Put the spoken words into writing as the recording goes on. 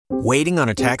Waiting on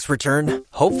a tax return?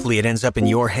 Hopefully it ends up in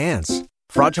your hands.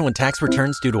 Fraudulent tax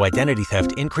returns due to identity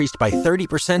theft increased by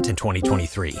 30% in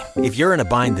 2023. If you're in a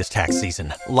bind this tax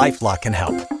season, LifeLock can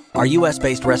help. Our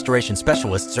U.S.-based restoration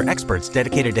specialists are experts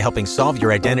dedicated to helping solve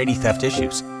your identity theft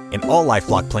issues. And all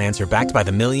LifeLock plans are backed by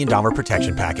the $1 Million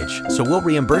Protection Package. So we'll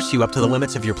reimburse you up to the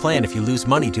limits of your plan if you lose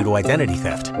money due to identity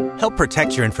theft. Help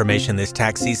protect your information this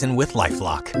tax season with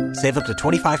LifeLock. Save up to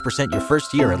 25% your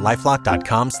first year at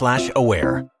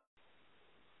LifeLock.com/aware.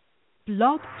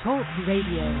 Blog Talk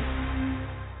Radio.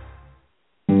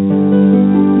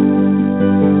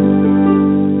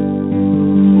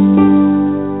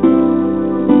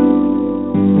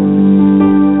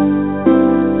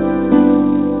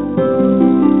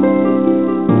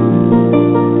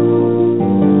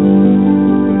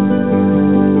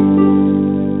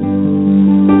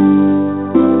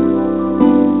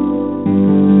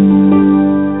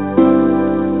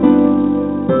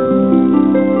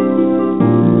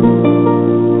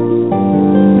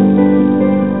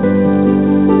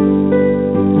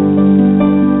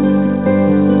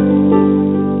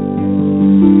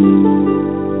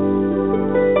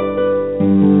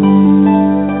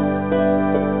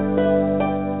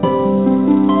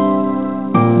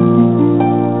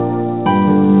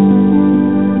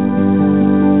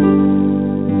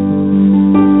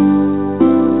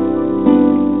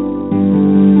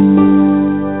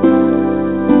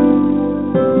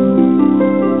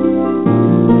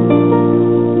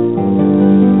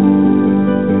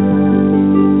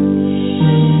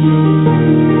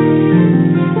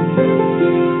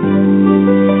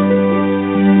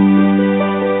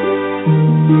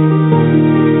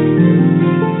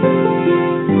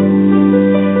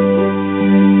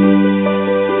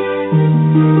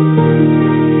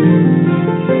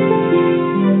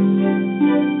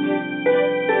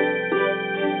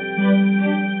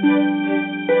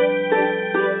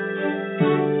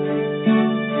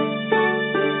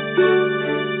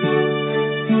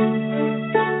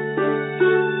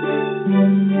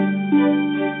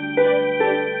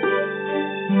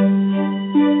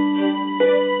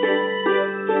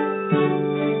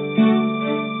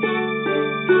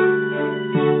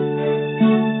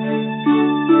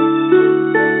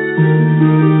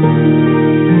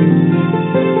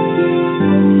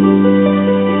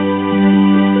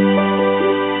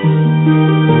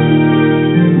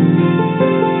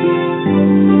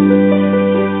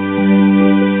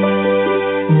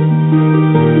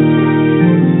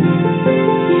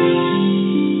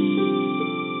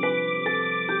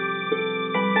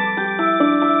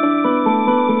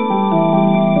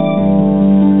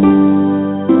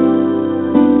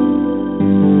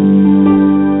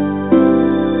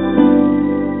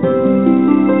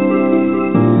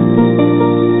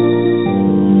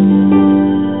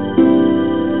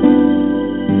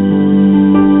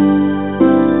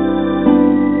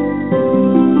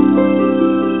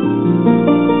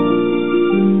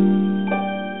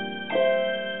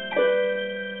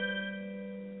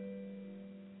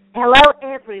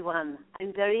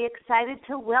 I'm very excited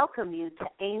to welcome you to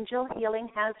Angel Healing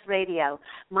House Radio.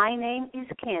 My name is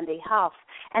Candy Huff,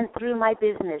 and through my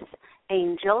business,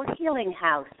 Angel Healing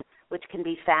House, which can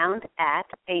be found at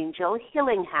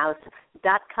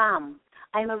angelhealinghouse.com.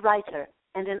 I'm a writer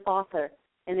and an author,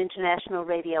 an international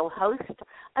radio host,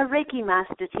 a Reiki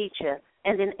master teacher,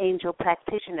 and an angel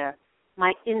practitioner.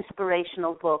 My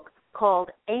inspirational book, called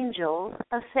Angels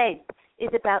of Faith,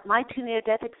 is about my two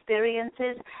near-death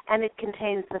experiences, and it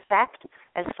contains the fact,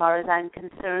 as far as I'm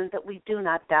concerned, that we do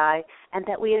not die and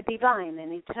that we are divine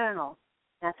and eternal.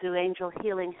 Now, through Angel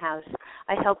Healing House,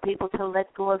 I help people to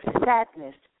let go of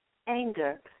sadness,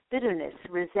 anger, bitterness,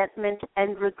 resentment,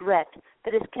 and regret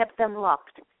that has kept them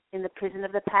locked in the prison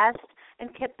of the past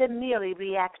and kept them merely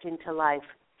reacting to life.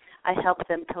 I help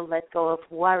them to let go of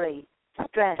worry,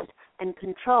 stress, and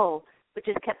control, which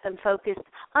has kept them focused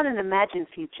on an imagined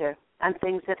future, on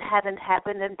things that haven't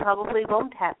happened and probably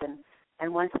won't happen.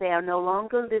 And once they are no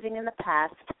longer living in the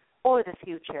past or the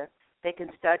future, they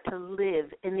can start to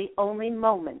live in the only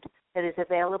moment that is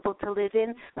available to live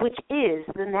in, which is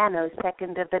the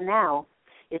nanosecond of the now.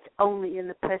 It's only in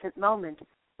the present moment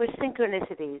where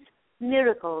synchronicities,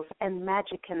 miracles, and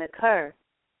magic can occur.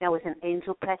 Now, as an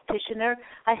angel practitioner,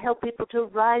 I help people to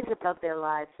rise above their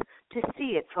lives, to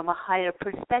see it from a higher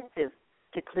perspective,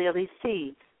 to clearly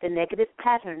see the negative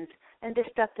patterns and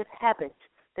destructive habits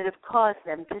that have caused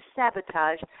them to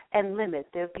sabotage and limit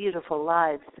their beautiful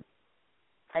lives.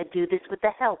 I do this with the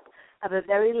help of a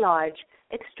very large,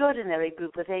 extraordinary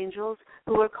group of angels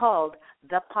who are called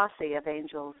the Posse of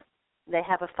Angels. They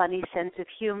have a funny sense of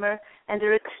humor and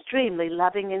are extremely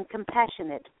loving and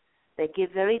compassionate. They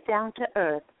give very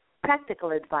down-to-earth,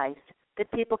 practical advice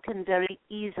that people can very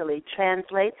easily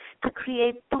translate to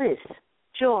create bliss,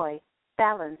 joy,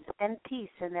 balance, and peace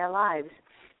in their lives.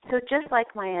 So just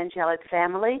like my angelic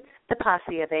family, the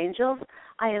Posse of Angels,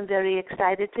 I am very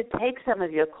excited to take some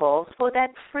of your calls for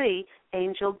that free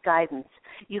angel guidance.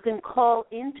 You can call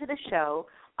into the show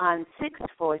on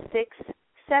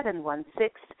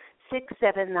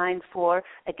 646-716-6794.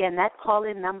 Again, that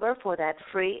call-in number for that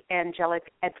free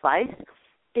angelic advice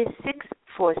is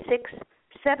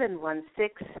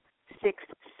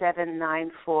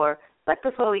 646-716-6794. But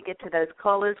before we get to those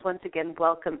callers, once again,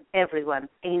 welcome everyone.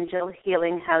 Angel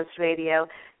Healing House Radio.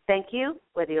 Thank you,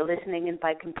 whether you're listening in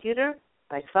by computer,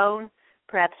 by phone,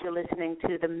 perhaps you're listening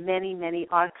to the many, many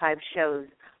archive shows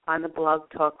on the Blog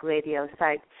Talk Radio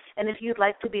site. And if you'd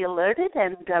like to be alerted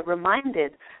and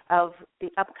reminded of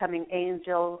the upcoming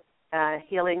Angel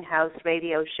Healing House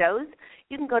Radio shows,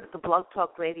 you can go to the Blog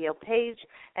Talk Radio page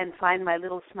and find my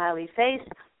little smiley face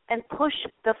and push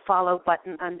the follow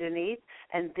button underneath,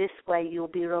 and this way you'll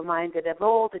be reminded of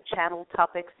all the channel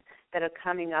topics that are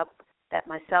coming up that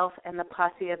myself and the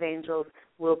Posse of Angels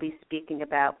will be speaking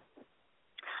about.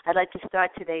 I'd like to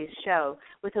start today's show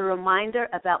with a reminder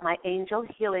about my Angel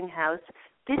Healing House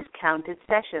discounted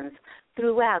sessions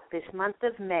throughout this month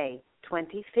of May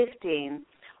 2015.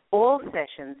 All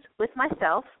sessions with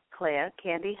myself, Claire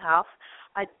Candy Hoff,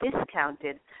 are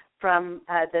discounted from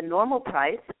the normal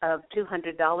price of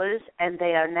 $200, and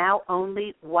they are now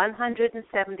only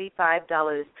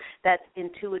 $175. That's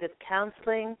intuitive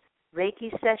counseling,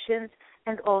 Reiki sessions,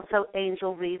 and also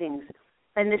angel readings.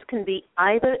 And this can be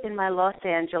either in my Los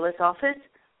Angeles office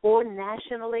or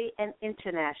nationally and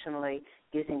internationally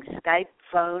using Skype,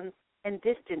 phone, and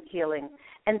distant healing.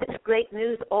 And this great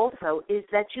news also is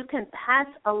that you can pass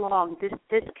along this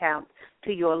discount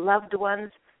to your loved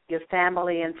ones, your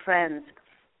family, and friends.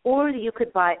 Or you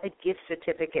could buy a gift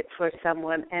certificate for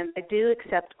someone, and I do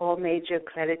accept all major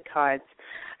credit cards.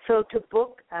 So to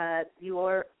book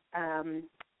your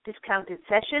discounted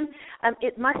session,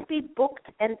 it must be booked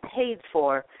and paid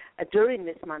for during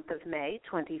this month of May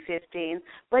 2015,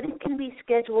 but it can be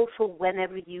scheduled for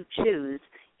whenever you choose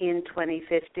in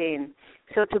 2015.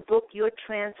 So to book your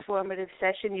transformative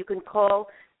session, you can call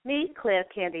me, Claire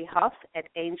Candy Hoff, at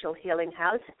Angel Healing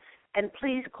House, and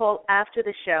please call after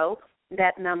the show.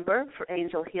 That number for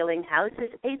Angel Healing House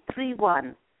is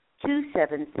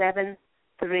 831-277-3716.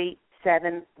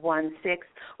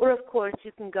 Or, of course,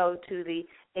 you can go to the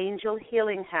Angel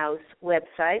Healing House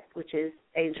website, which is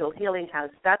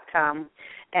angelhealinghouse.com,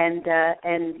 and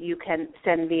you can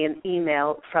send me an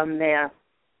email from there.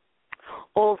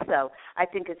 Also, I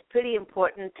think it's pretty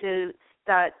important to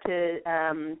start to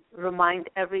remind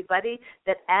everybody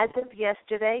that as of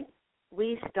yesterday,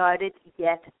 we started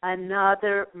yet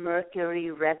another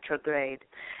Mercury retrograde.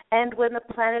 And when the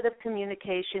planet of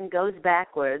communication goes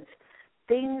backwards,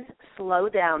 things slow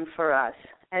down for us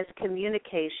as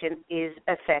communication is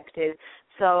affected.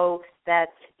 So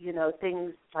that,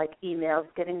 things like emails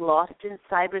getting lost in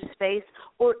cyberspace,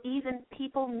 or even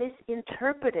people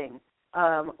misinterpreting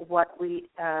what we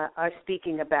are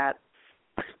speaking about.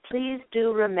 Please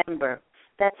do remember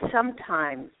that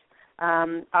sometimes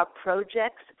our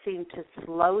projects seem to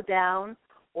slow down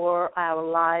or our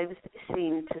lives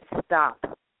seem to stop.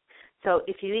 So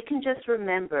if you can just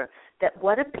remember that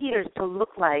what appears to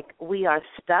look like we are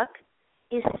stuck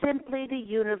is simply the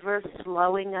universe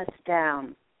slowing us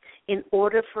down in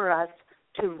order for us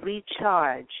to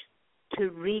recharge, to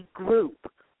regroup,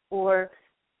 or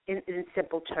in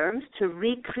simple terms, to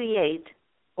recreate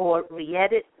or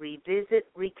re-edit, revisit,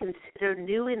 reconsider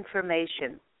new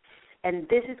information. And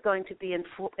this is going to be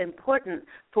important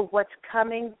for what's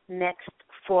coming next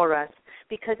for us.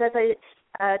 Because as I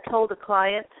told a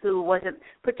client who wasn't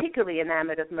particularly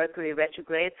enamored of Mercury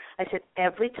retrograde, I said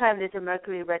every time there's a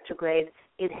Mercury retrograde,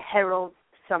 it heralds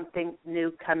something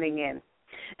new coming in.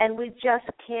 And we just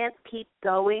can't keep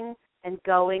going and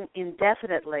going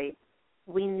indefinitely.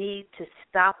 We need to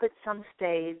stop at some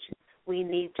stage. We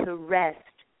need to rest.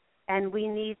 And we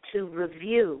need to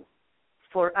review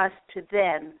for us to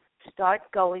then start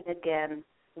going again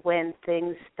when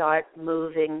things start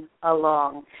moving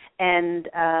along. And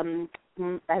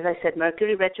as I said,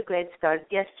 Mercury retrograde started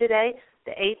yesterday,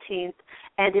 the 18th,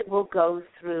 and it will go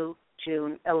through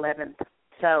June 11th.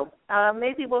 So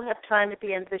maybe we'll have time at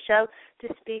the end of the show to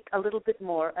speak a little bit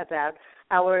more about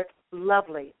our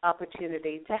lovely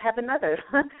opportunity to have another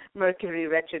Mercury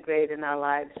retrograde in our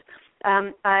lives.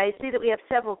 I see that we have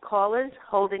several callers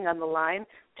holding on the line.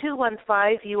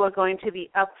 215, you are going to be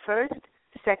up first.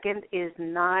 Second is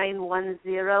 910,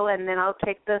 and then I'll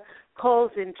take the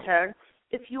calls in turn.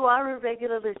 If you are a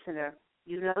regular listener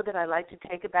You know that I like to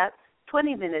take about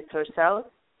 20 minutes or so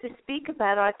to speak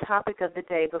about our topic of the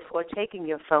day before taking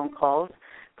your phone calls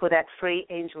for that free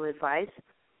angel advice.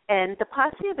 And the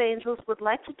Posse of Angels would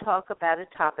like to talk about a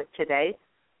topic today,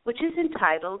 which is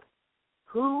entitled,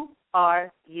 Who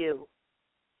Are You?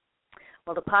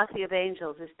 Well, the Posse of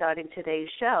Angels is starting today's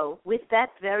show with that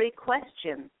very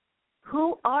question,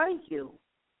 who are you?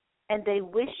 And they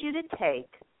wish you to take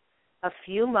a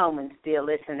few moments, dear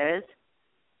listeners,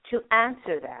 to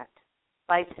answer that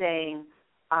by saying,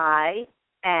 I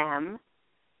am,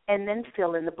 and then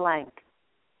fill in the blank.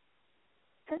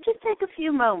 So just take a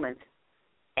few moments.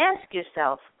 Ask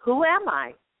yourself, who am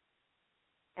I?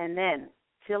 And then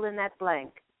fill in that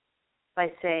blank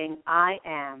by saying, I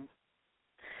am.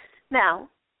 Now,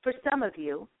 for some of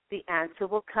you, the answer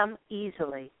will come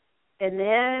easily. And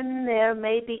then there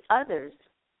may be others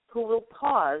who will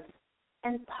pause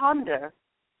and ponder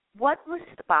what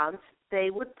response they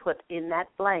would put in that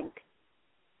blank.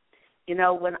 You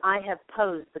know, when I have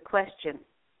posed the question,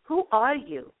 who are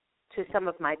you, to some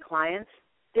of my clients,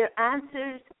 their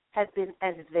answers have been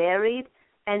as varied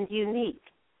and unique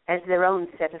as their own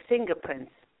set of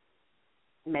fingerprints.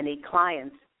 Many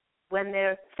clients, when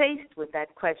they're faced with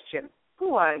that question,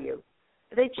 who are you,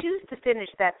 they choose to finish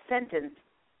that sentence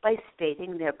by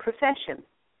stating their profession.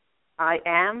 I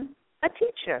am a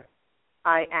teacher.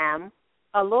 I am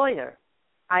a lawyer.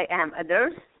 I am a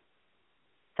nurse.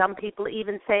 Some people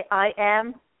even say, I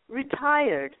am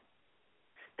retired.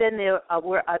 Then there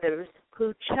were others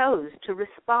who chose to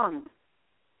respond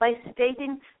by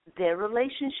stating their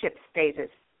relationship status.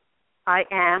 I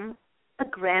am a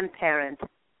grandparent.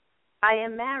 I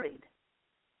am married.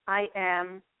 I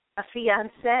am a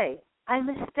fiancé. I'm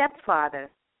a stepfather.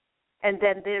 And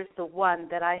then there's the one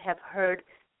that I have heard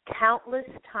countless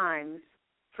times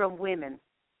from women.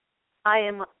 I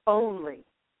am only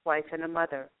wife and a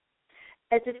mother.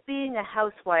 As if being a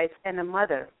housewife and a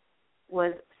mother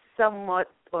was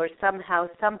somewhat or somehow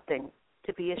something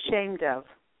to be ashamed of.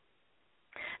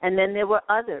 And then there were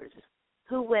others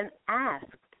who, when asked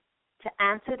to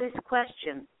answer this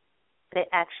question, they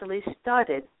actually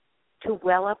started to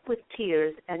well up with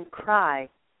tears and cry,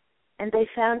 and they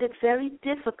found it very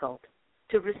difficult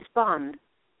to respond,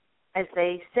 as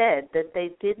they said that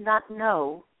they did not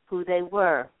know who they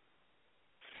were.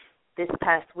 This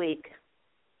past week,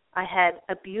 I had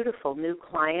a beautiful new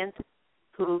client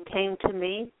who came to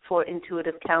me for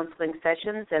intuitive counseling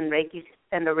sessions and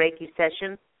a Reiki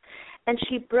session, and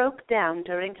she broke down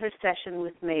during her session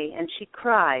with me, and she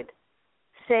cried,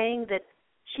 saying that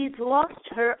she'd lost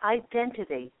her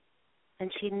identity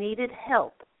and she needed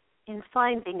help in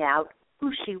finding out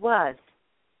who she was.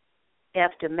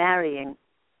 After marrying,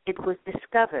 it was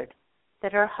discovered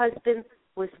that her husband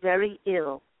was very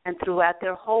ill, and throughout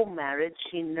their whole marriage,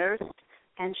 she nursed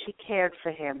and she cared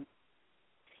for him.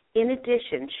 In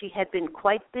addition, she had been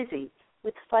quite busy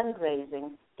with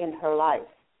fundraising in her life.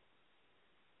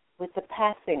 With the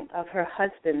passing of her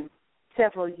husband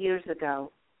several years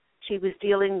ago, she was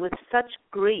dealing with such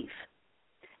grief,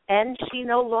 and she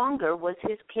no longer was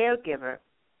his caregiver,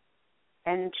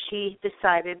 and she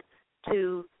decided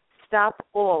to stop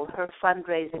all her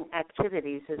fundraising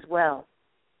activities as well.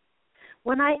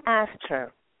 When I asked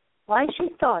her why she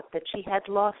thought that she had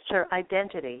lost her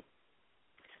identity,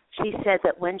 she said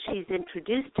that when she's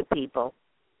introduced to people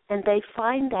and they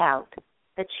find out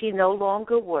that she no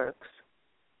longer works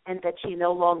and that she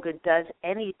no longer does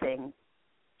anything,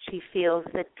 she feels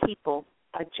that people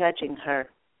are judging her.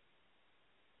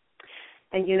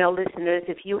 And you know, listeners,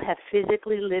 if you have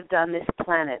physically lived on this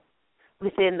planet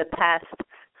within the past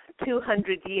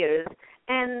 200 years,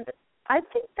 and I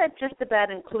think that just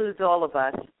about includes all of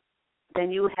us,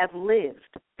 then you have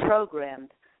lived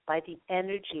programmed by the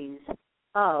energies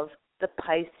of the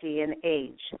Piscean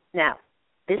age. Now,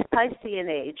 this Piscean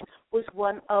age was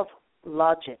one of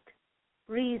logic,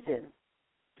 reason,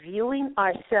 viewing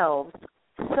ourselves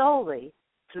solely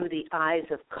through the eyes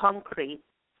of concrete,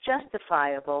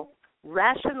 justifiable,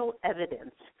 rational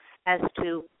evidence as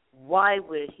to why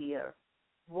we're here,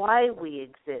 why we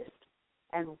exist,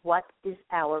 and what is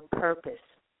our purpose.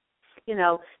 You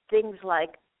know, things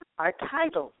like our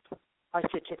titles, our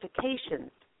certifications,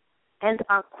 and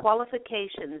our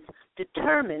qualifications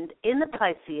determined in the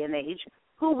Piscean age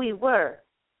who we were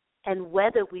and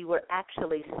whether we were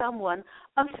actually someone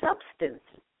of substance,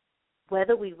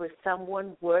 whether we were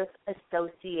someone worth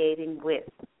associating with.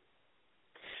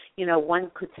 You know, one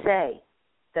could say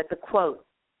that the quote,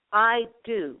 I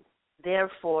do,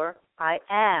 therefore I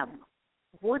am,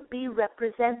 would be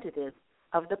representative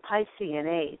of the Piscean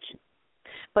age.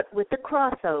 But with the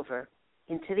crossover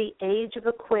into the age of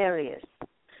Aquarius,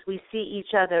 we see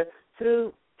each other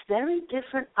through very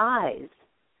different eyes.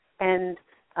 And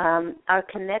our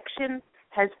connection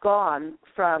has gone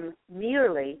from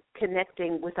merely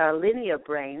connecting with our linear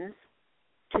brains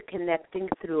to connecting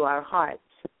through our hearts.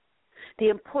 The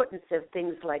importance of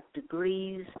things like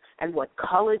degrees and what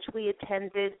college we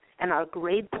attended and our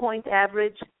grade point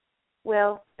average,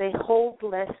 well, they hold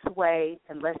less sway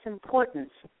and less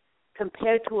importance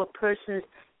compared to a person's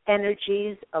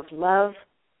energies of love,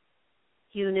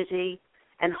 unity,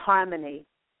 and harmony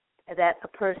that a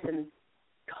person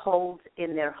holds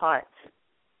in their hearts.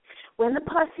 When the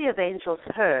posse of angels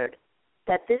heard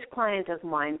that this client of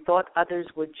mine thought others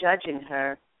were judging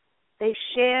her, they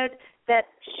shared that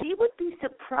she would be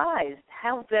surprised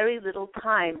how very little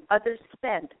time others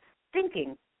spent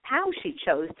thinking how she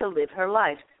chose to live her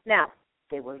life. Now,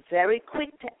 they were very quick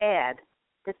to add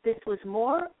that this was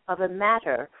more of a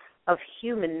matter of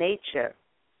human nature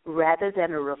rather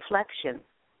than a reflection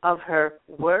of her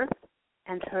worth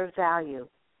and her value.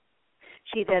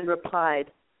 She then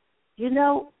replied, "You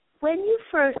know, when you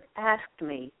first asked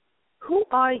me, 'Who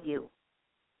are you?'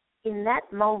 in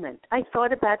that moment, I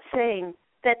thought about saying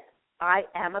that I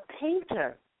am a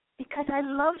painter because I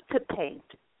love to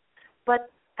paint.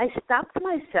 But I stopped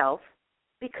myself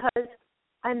because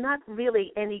I'm not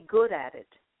really any good at it."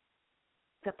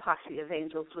 The posse of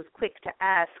angels was quick to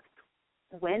ask,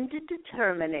 when did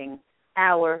determining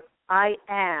our I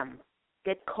am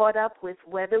get caught up with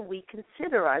whether we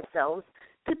consider ourselves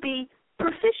to be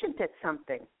proficient at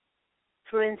something?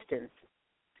 For instance,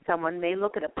 someone may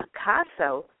look at a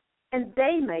Picasso and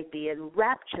they may be in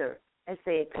rapture as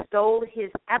they extol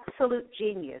his absolute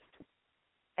genius.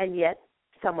 And yet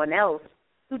someone else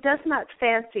who does not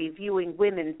fancy viewing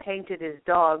women painted as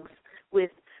dogs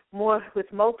with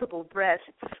multiple breasts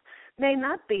may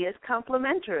not be as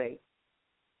complimentary.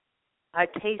 Our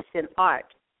tastes in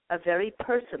art are very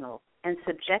personal and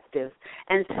subjective,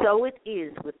 and so it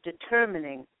is with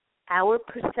determining our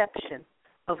perception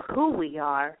of who we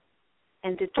are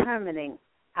and determining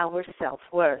our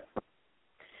self-worth.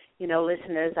 You know,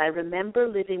 listeners, I remember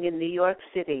living in New York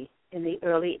City in the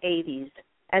early 80s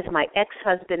as my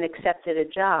ex-husband accepted a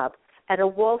job at a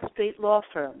Wall Street law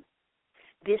firm.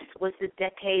 This was the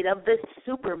decade of the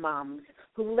supermoms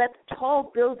who leapt tall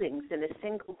buildings in a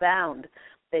single bound.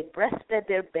 They breastfed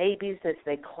their babies as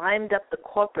they climbed up the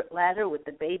corporate ladder with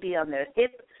the baby on their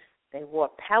hip. They wore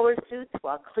power suits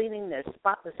while cleaning their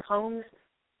spotless homes.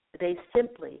 They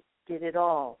simply did it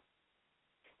all.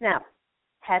 Now,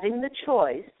 having the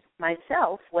choice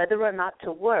myself whether or not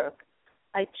to work,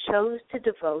 I chose to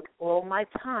devote all my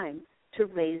time to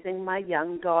raising my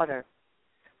young daughter.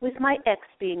 With my ex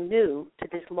being new to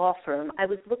this law firm, I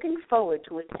was looking forward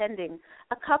to attending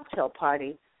a cocktail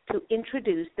party to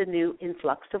introduce the new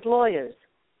influx of lawyers.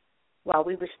 While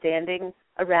we were standing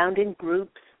around in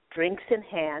groups, drinks in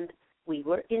hand, we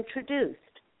were introduced.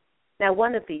 Now,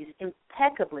 one of these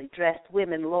impeccably dressed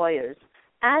women lawyers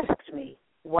asked me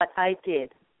what I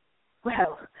did.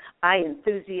 Well, I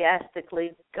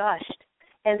enthusiastically gushed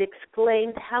and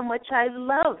exclaimed how much I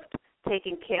loved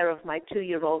taking care of my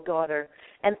 2-year-old daughter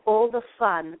and all the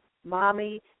fun,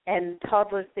 mommy and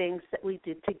toddler things that we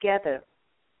did together.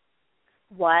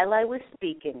 While I was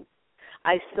speaking,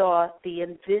 I saw the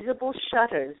invisible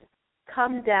shutters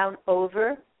come down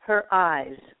over her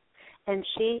eyes, and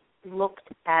she looked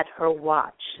at her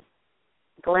watch.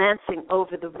 Glancing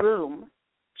over the room,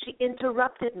 she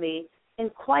interrupted me in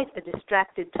quite a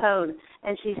distracted tone,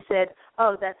 and she said,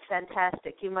 "Oh, that's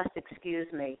fantastic. You must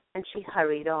excuse me." And she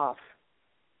hurried off.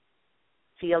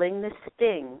 Feeling the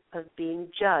sting of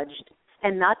being judged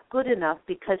and not good enough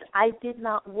because I did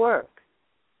not work,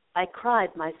 I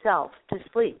cried myself to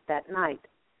sleep that night.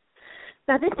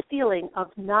 Now, this feeling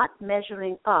of not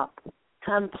measuring up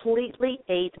completely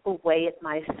ate away at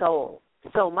my soul,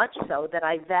 so much so that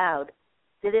I vowed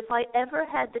that if I ever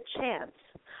had the chance,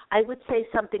 I would say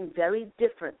something very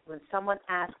different when someone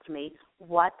asked me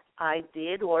what I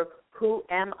did or who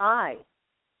am I.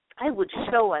 I would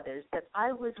show others that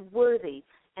I was worthy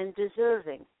and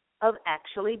deserving of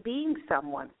actually being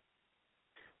someone.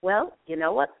 Well, you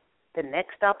know what? The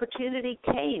next opportunity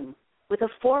came with a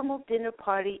formal dinner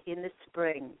party in the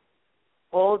spring.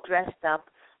 All dressed up,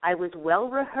 I was well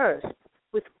rehearsed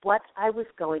with what I was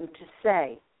going to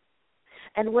say.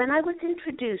 And when I was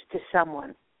introduced to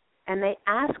someone and they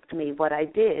asked me what I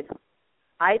did,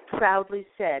 I proudly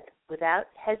said, without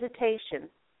hesitation,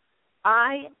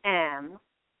 I am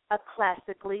a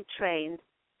classically trained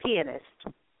pianist,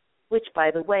 which,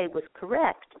 by the way, was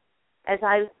correct, as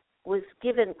I was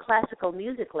given classical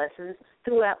music lessons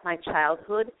throughout my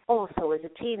childhood, also as a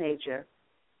teenager.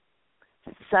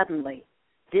 Suddenly,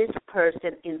 this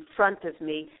person in front of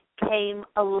me came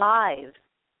alive.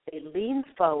 They leaned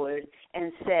forward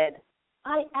and said,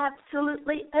 I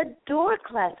absolutely adore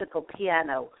classical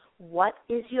piano. What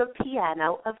is your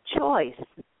piano of choice?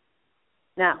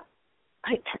 Now,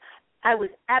 I was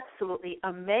absolutely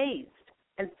amazed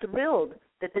and thrilled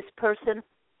that this person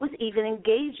was even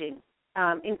engaging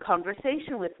in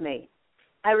conversation with me.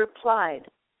 I replied,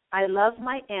 I love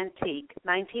my antique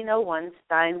 1901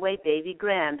 Steinway Baby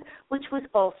Grand, which was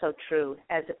also true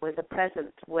as it was a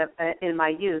present in my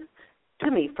youth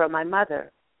to me from my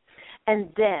mother. And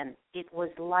then it was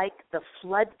like the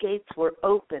floodgates were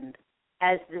opened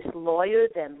as this lawyer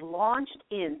then launched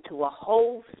into a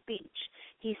whole speech.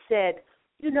 He said,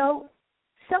 you know,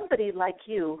 somebody like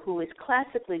you who is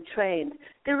classically trained,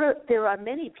 there are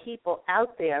many people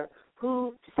out there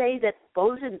who say that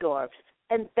Bosendorfs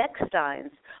and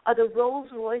Bechsteins are the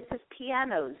Rolls-Royce of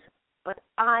pianos, but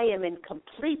I am in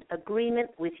complete agreement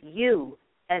with you,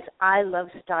 as I love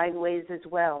Steinways as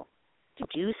well. Did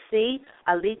you see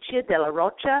Alicia de la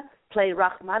Rocha play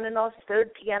Rachmaninoff's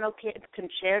Third Piano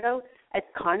Concerto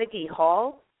at Carnegie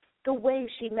Hall? The way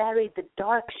she married the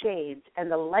dark shades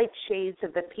and the light shades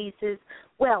of the pieces,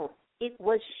 well, it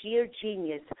was sheer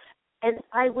genius, and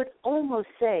I would almost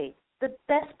say the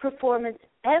best performance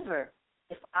ever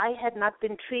if I had not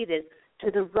been treated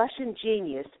to the Russian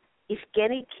genius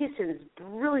Evgeny Kissin's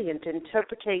brilliant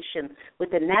interpretation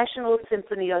with the National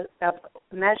Symphony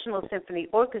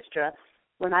Orchestra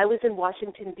when I was in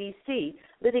Washington, D.C.,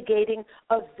 litigating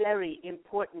a very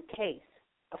important case.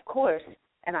 Of course,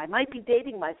 and I might be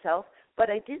dating myself, but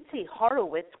I did see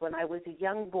Horowitz when I was a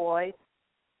young boy,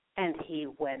 and he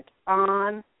went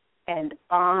on and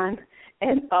on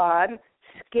and on,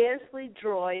 scarcely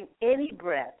drawing any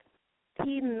breath.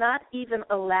 He not even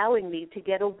allowing me to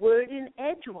get a word in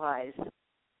edgewise.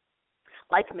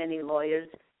 Like many lawyers,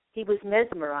 he was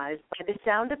mesmerized by the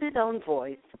sound of his own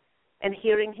voice and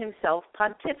hearing himself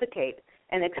pontificate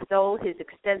and extol his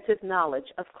extensive knowledge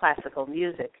of classical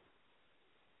music.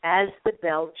 As the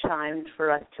bell chimed for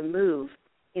us to move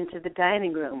into the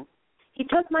dining room, he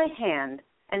took my hand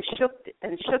and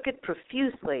shook it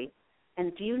profusely,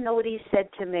 and do you know what he said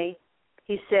to me?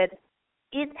 He said,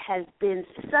 it has been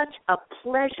such a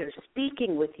pleasure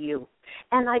speaking with you,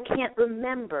 and I can't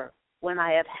remember when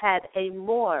I have had a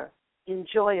more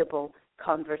enjoyable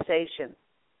conversation.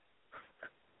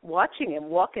 Watching him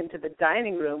walk into the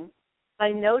dining room, I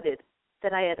noted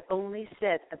that I had only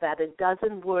said about a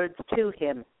dozen words to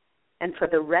him, and for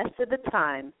the rest of the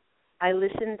time, I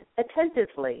listened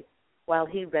attentively while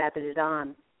he rabbited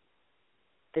on.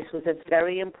 This was a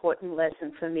very important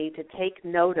lesson for me to take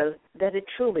note of, that it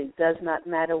truly does not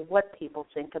matter what people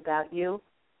think about you,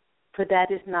 for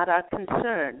that is not our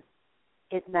concern.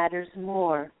 It matters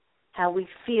more how we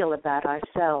feel about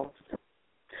ourselves.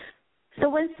 So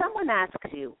when someone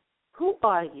asks you, who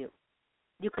are you?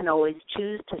 You can always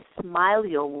choose to smile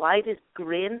your widest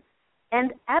grin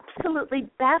and absolutely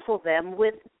baffle them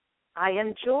with, I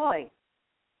am joy,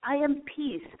 I am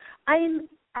peace, I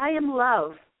am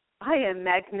love, I am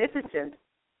magnificent.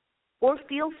 Or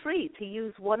feel free to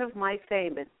use one of my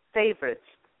favorites,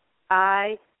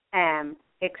 I am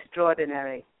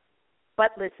extraordinary.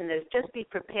 But listeners, just be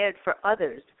prepared for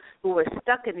others who are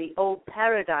stuck in the old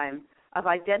paradigm of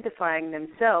identifying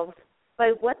themselves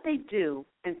by what they do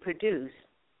and produce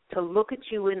to look at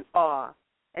you in awe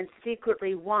and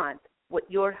secretly want what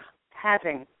you're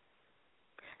having.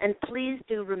 And please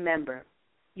do remember,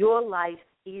 your life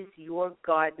is your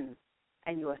garden,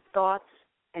 and your thoughts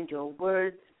and your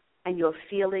words and your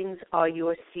feelings are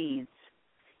your seeds.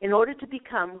 In order to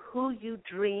become who you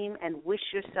dream and wish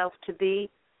yourself to be,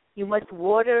 you must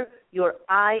water your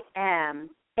I am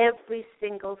every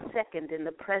single second in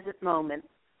the present moment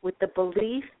with the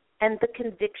belief and the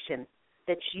conviction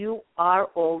that you are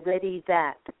already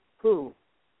that, who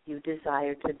you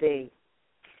desire to be.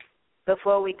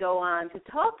 Before we go on to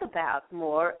talk about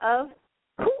more of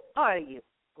who are you,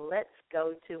 let's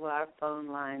go to our phone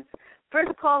lines.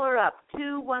 First caller up,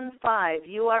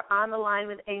 215. You are on the line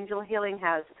with Angel Healing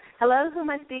House. Hello, who am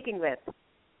I speaking with?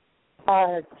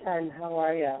 Jen, how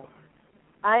are you?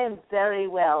 I am very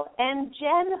well. And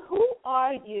Jen, who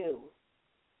are you?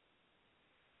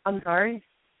 I'm sorry?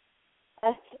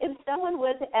 If someone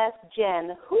were to ask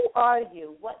Jen, who are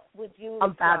you, what would you I'm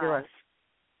reply? fabulous.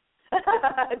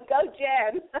 Go,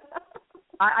 Jen.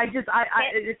 I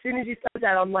as soon as you said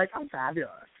that, I'm like, I'm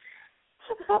fabulous.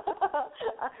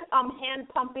 I'm hand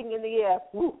pumping in the air.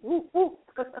 Woo, woo, woo.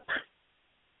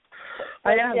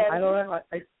 I am. Jen, I don't know.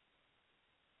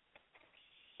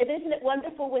 Isn't it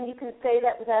wonderful when you can say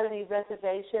that without any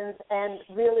reservations and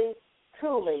really,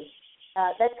 truly,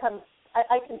 that comes,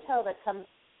 I can tell that comes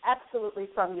absolutely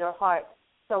from your heart.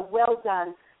 So well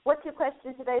done. What's your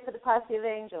question today for the Posse of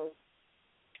Angels?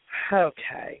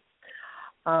 Okay.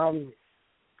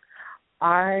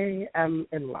 I am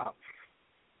in love.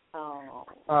 Oh.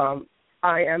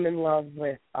 I am in love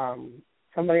with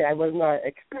somebody I was not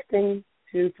expecting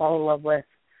to fall in love with,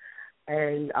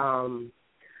 and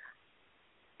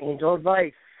angel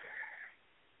advice.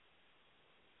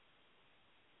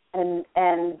 And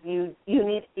you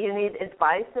need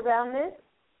advice around this?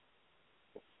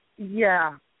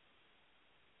 Yeah.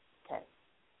 Okay.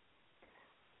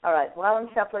 All right. While I'm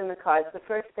shuffling the cards, the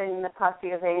first thing the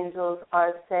Posse of Angels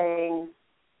are saying,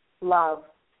 love.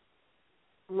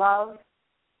 Love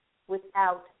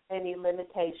without any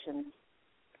limitations.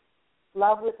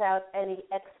 Love without any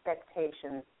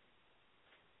expectations.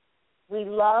 We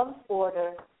love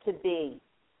order to be.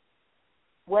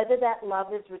 Whether that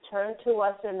love is returned to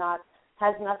us or not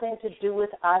has nothing to do with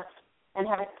us and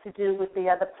has to do with the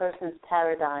other person's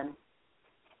paradigm.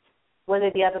 Whether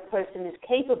the other person is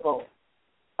capable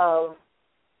of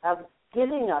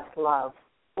giving us love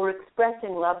or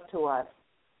expressing love to us.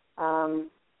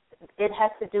 It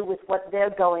has to do with what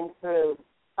they're going through.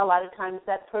 A lot of times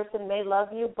that person may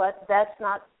love you, but that's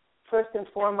not first and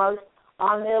foremost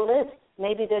on their list.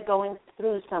 Maybe they're going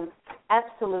through some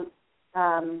absolute,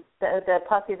 the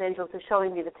Posse of Angels are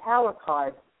showing me the Tower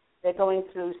card. They're going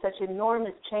through such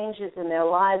enormous changes in their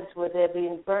lives where they're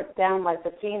being burnt down like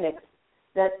the phoenix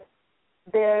that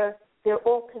they're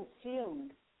all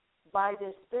consumed by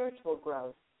their spiritual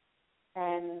growth.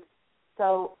 And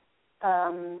so,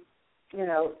 and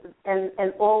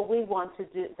all we want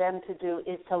them to do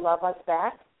is to love us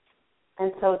back.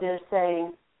 And so they're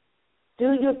saying,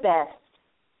 do your best.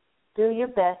 Do your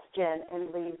best, Jen,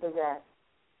 and leave the rest.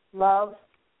 Love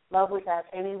without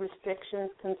any restrictions,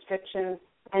 constrictions,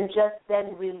 and just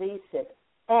then release it.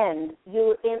 And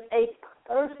you're in a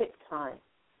perfect time,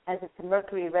 as it's a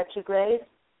Mercury retrograde,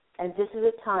 and this is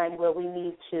a time where we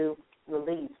need to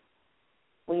release.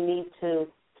 We need to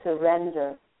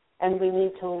surrender, and we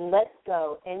need to let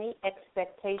go any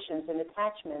expectations and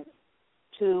attachments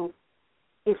to,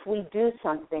 if we do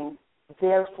something,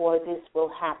 therefore this will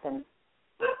happen.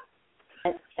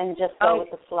 And just go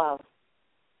with the flow.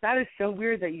 That is so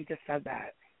weird that you just said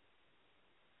that.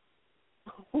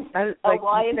 That is, like,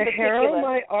 why in the particular? hair on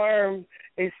my arm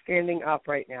is standing up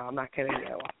right now. I'm not kidding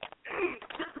you.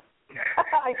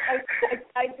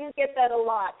 I do get that a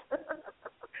lot.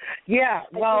 Yeah,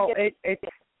 well, it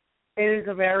is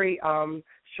a very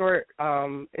short.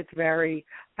 It's very.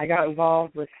 I got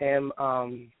involved with him.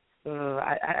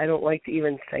 I don't like to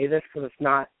even say this because it's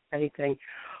not anything.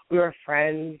 We were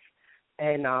friends,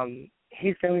 and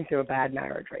he's going through a bad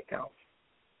marriage right now.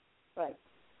 Right.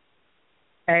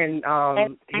 And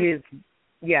he's,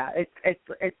 yeah,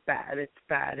 it's bad. It's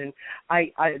bad, and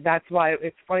I that's why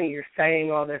it's funny you're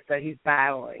saying all this, that he's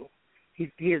battling. He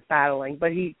is battling,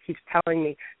 but he keeps telling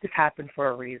me this happened for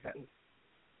a reason.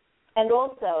 And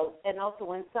also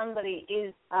when somebody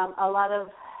is a lot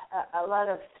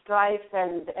of strife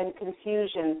and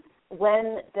confusion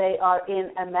when they are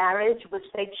in a marriage which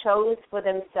they chose for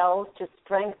themselves to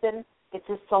strengthen. It's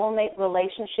a soulmate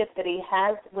relationship that he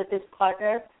has with his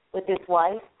partner, with his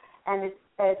wife, and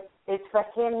it's for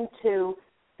him to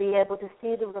be able to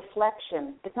see the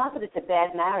reflection. It's not that it's a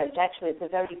bad marriage. Actually, it's a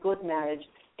very good marriage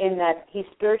in that he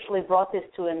spiritually brought this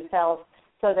to himself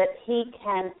so that he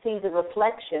can see the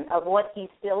reflection of what he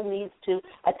still needs to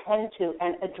attend to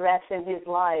and address in his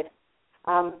life.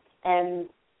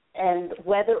 And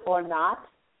whether or not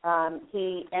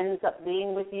he ends up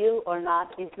being with you or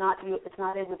not, it's not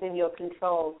within your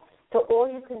control. So all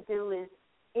you can do is,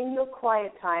 in your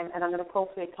quiet time, and I'm going to pull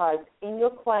 3 cards, in your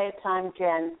quiet time,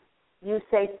 Jen, you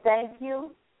say thank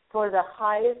you for the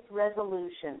highest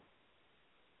resolution,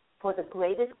 for the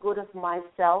greatest good of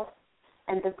myself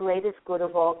and the greatest good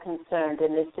of all concerned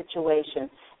in this situation.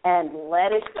 And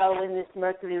let it go in this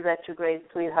Mercury retrograde,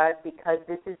 sweetheart, because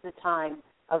this is the time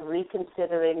of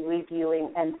reconsidering,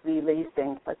 reviewing, and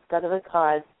releasing. Let's go to the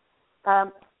cards.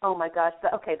 Oh, my gosh.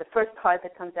 The first card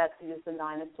that comes out for you is the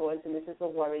 9 of Swords, and this is a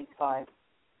worried card.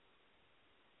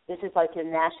 This is like you're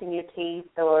gnashing your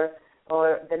teeth or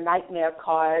the nightmare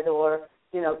card or,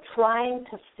 trying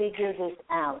to figure this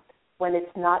out when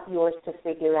it's not yours to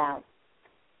figure out.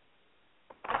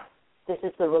 This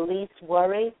is the release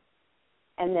worry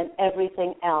and then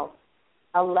everything else.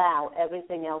 Allow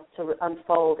everything else to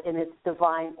unfold in its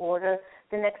divine order.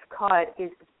 The next card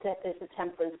is the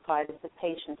Temperance card. It's the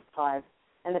Patience card.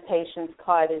 And the Patience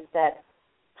card is that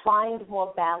find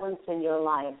more balance in your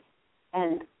life.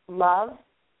 And love,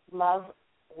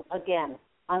 again,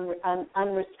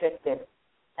 unrestricted.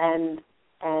 And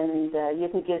And you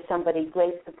can give somebody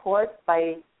great support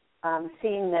by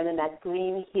seeing them in that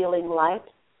green healing light.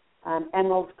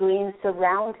 Emerald green,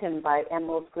 surround him by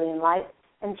emerald green light,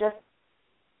 and just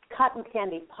cotton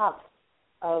candy puffs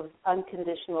of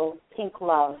unconditional pink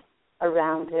love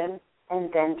around him, and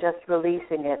then just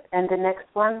releasing it. And the next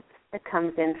one that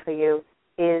comes in for you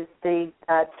is the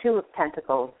Two of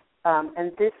Pentacles.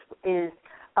 And this is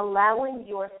allowing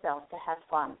yourself to have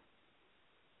fun,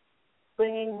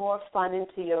 bringing more fun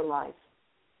into your life.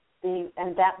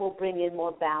 And that will bring in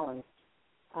more balance.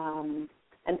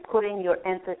 And putting your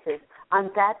emphasis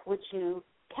on that which you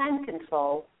can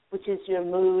control, which is your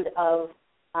mood of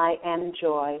I am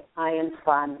joy, I am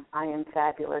fun, I am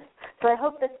fabulous. So I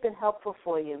hope that's been helpful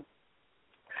for you.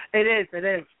 It is.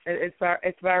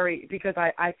 It's very, because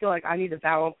I feel like I need to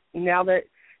balance now that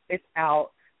it's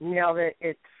out, now that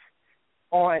it's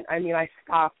on. I mean, I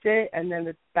stopped it, and then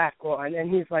it's back on, and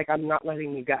he's like, I'm not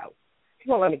letting you go. He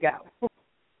won't let me go.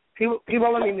 He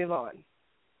won't let me move on.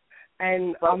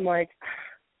 And I'm like,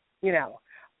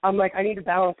 I need to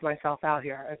balance myself out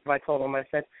here. That's what I told him. I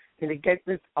said, I need to get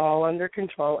this all under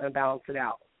control and balance it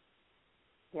out.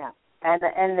 Yeah. And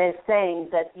they're saying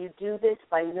that you do this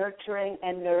by nurturing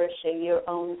and nourishing your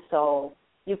own soul.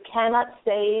 You cannot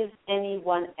save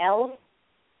anyone else.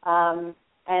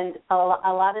 And a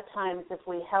lot of times if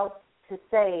we help to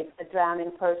save a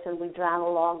drowning person, we drown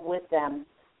along with them.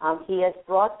 He has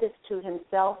brought this to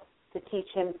himself to teach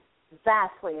him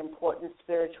vastly important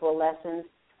spiritual lessons.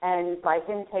 And by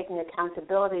him taking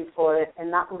accountability for it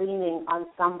and not leaning on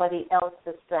somebody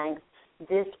else's strength,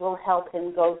 this will help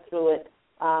him go through it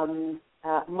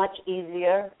much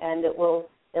easier, and it will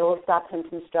stop him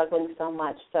from struggling so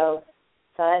much. So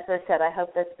as I said, I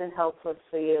hope that's been helpful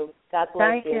for you. God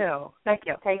bless you. Thank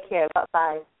you. Take care.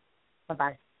 Bye-bye.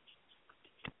 Bye-bye.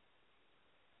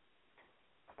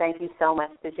 Thank you so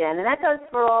much, Jen. And that goes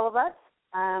for all of us.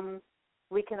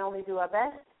 We can only do our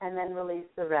best and then release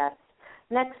the rest.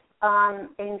 Next on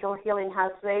Angel Healing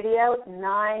House Radio,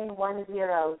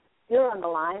 910. You're on the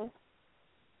line.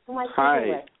 Who am I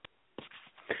speaking with?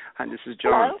 Hi, this is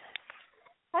John. Hello?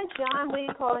 Hi, John. Where are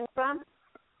you calling from?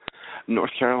 North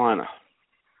Carolina.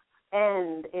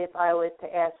 And if I was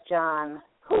to ask John,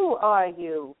 who are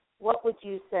you? What would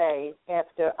you say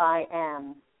after I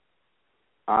am?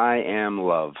 I am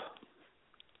love.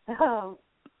 Oh,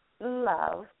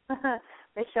 love.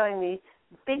 They're showing me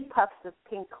big puffs of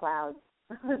pink clouds,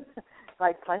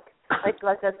 like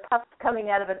those puffs coming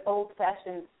out of an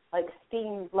old-fashioned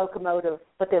steam locomotive,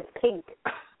 but they're pink.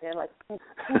 They're like pink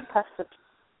puffs of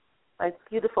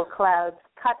beautiful clouds,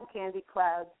 cotton candy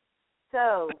clouds.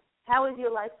 So, how has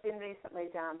your life been recently,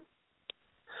 John?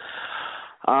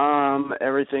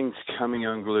 Everything's coming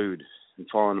unglued and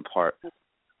falling apart,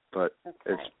 but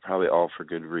it's probably all for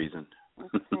good reason.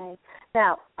 Okay.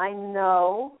 Now, I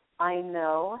know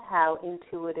how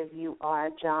intuitive you are,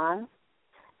 John,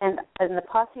 and the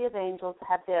posse of angels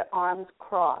have their arms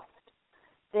crossed.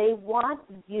 They want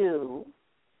you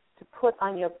to put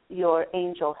on your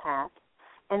angel hat,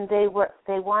 and they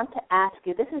want to ask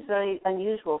you. This is very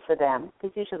unusual for them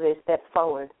because usually they step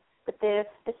forward, but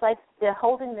it's like they're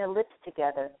holding their lips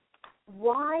together.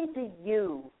 Why do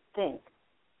you think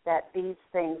that these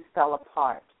things fell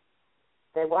apart?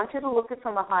 They want you to look at it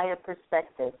from a higher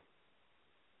perspective.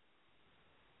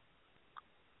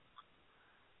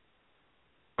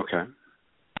 Okay.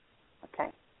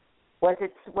 Was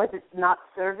it not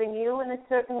serving you in a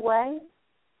certain way?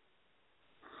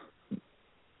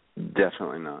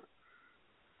 Definitely not.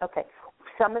 Okay.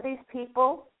 Some of these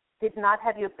people did not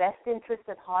have your best interest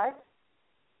at heart.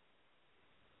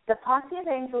 The posse of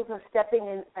angels are stepping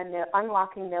in and they're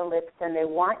unlocking their lips, and they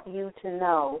want you to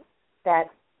know that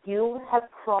you have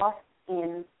crossed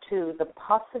into the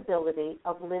possibility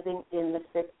of living in the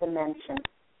fifth dimension.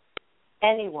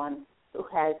 Anyone who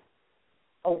has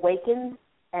awakened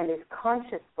and is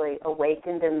consciously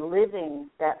awakened and living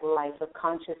that life of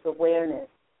conscious awareness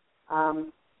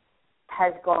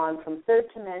has gone from third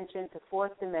dimension to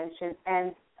fourth dimension.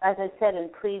 And as I said in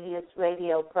previous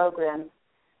radio programs,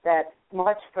 that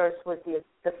March 1st was the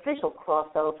official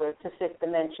crossover to fifth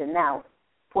dimension. Now,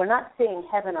 if we're not seeing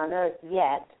heaven on earth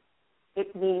yet,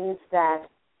 it means that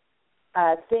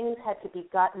things had to be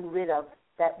gotten rid of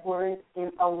that weren't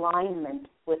in alignment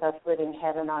with us living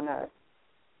heaven on earth.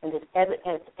 And if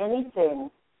anything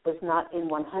was not in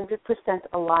 100%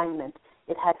 alignment,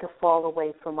 it had to fall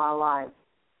away from our lives.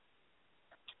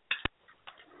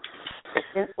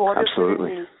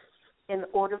 Absolutely. In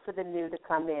order for the new to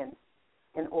come in.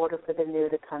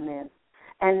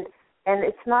 And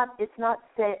it's not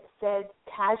said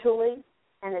casually,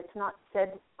 and it's not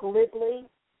said glibly.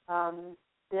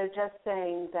 They're just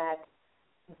saying that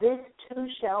this too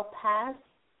shall pass,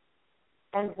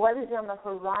 and what is on the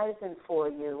horizon for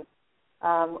you,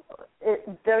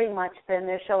 very much then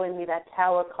they're showing me that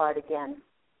Tower card again,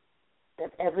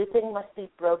 that everything must be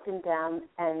broken down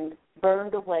and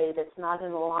burned away that's not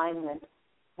in alignment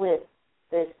with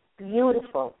this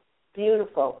beautiful,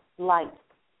 beautiful light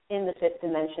in the fifth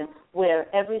dimension where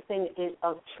everything is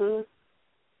of truth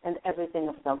and everything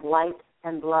is of light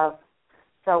and love.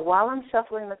 So while I'm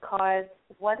shuffling the cards,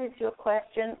 what is your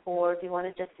question, or do you want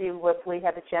to just see if we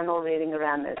have a general reading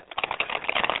around this?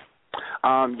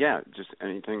 Yeah, just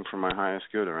anything for my highest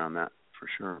good around that, for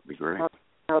sure, would be great.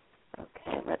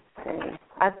 Okay, let's see.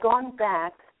 I've gone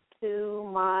back to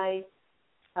my,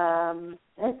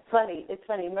 it's funny,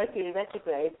 Mercury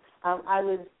retrograde.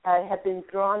 I have been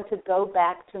drawn to go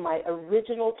back to my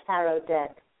original tarot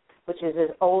deck, which is as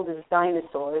old as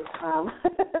dinosaurs.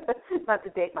 Not to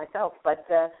date myself, but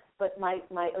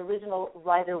my original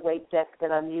Rider-Waite deck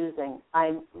that I'm using.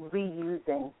 I'm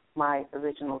reusing my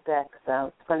original deck, so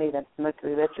it's funny that it's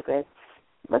Mercury retrograde.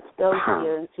 Let's go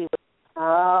here and see.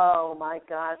 Oh my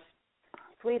gosh,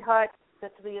 sweetheart, the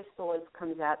Three of Swords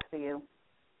comes out for you.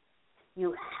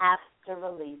 You have to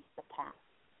release the past.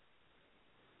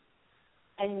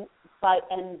 And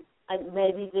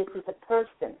maybe this is a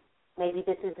person, maybe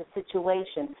this is a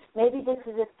situation, maybe this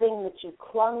is a thing that you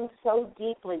clung so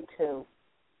deeply to,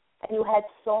 and you had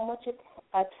so much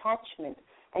attachment,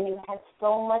 and you had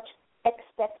so much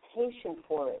expectation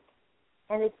for it,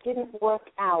 and it didn't work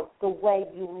out the way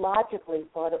you logically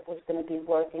thought it was going to be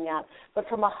working out. But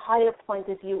from a higher point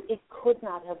of view, it could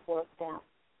not have worked out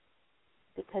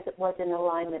because it was in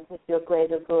alignment with your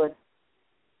greater good.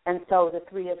 And so the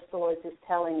Three of Swords is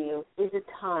telling you, is it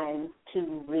time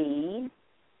to release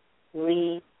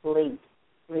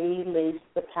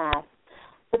the past.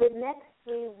 For the next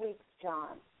 3 weeks,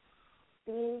 John,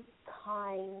 be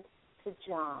kind to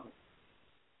John.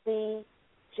 Be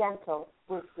gentle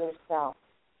with yourself.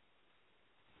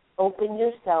 Open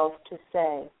yourself to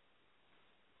say,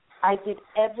 I did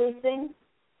everything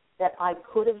that I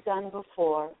could have done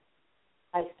before.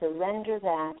 I surrender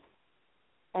that.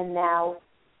 And now,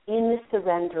 in the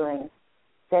surrendering,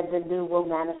 then the new will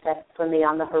manifest for me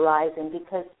on the horizon,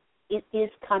 because it is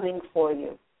coming for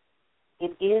you.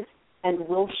 It is and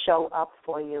will show up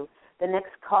for you. The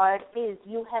next card is,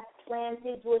 you have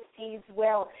planted your seeds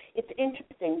well. It's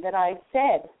interesting that I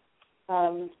said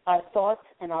our thoughts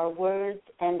and our words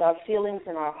and our feelings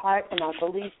and our heart and our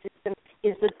belief system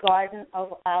is the garden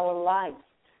of our life.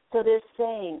 So they're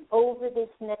saying, over this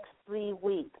next 3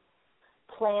 weeks,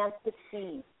 plant the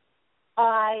seed.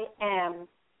 I am,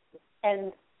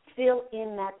 and fill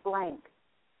in that blank.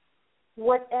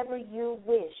 Whatever you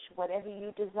wish, whatever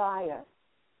you desire,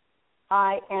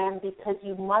 I am, because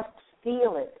you must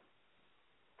feel it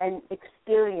and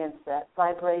experience that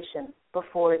vibration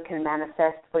before it can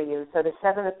manifest for you. So the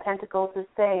Seven of Pentacles is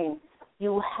saying,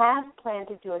 you have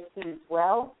planted your seeds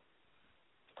well.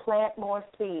 Plant more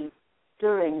seeds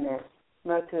during this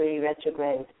Mercury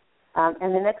retrograde.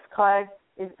 And the next card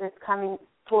that's coming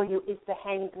for you is the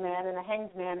Hanged Man, and the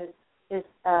Hanged Man is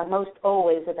most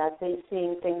always about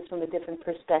seeing things from a different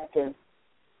perspective.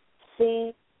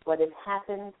 See what has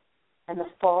happened, and the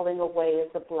falling away is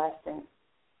a blessing.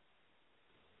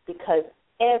 Because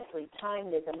every time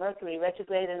there's a Mercury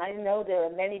retrograde, and I know there are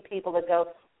many people that go,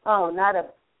 oh, not a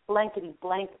blankety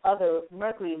blank other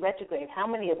Mercury retrograde. How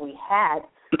many have we had?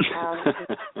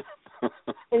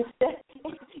 Instead,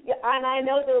 and I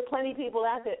know there are plenty of people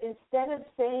out there. Instead of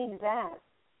saying that,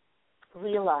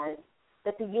 realize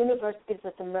that the universe gives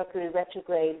us a Mercury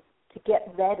retrograde to get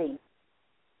ready,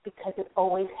 because it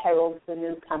always heralds the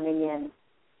new coming in.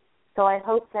 So I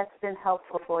hope that's been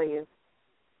helpful for you.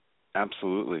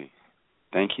 Absolutely.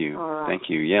 Thank you. Right. Thank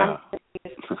you. Yeah.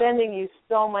 I'm sending you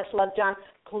so much love, John.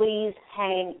 Please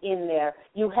hang in there.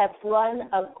 You have run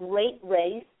a great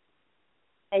race,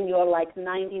 and you're like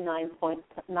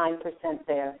 99.9%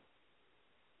 there.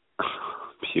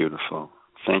 Beautiful.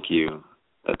 Thank you.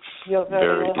 That's You're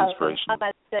very inspirational. I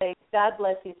must say, God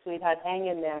bless you, sweetheart. Hang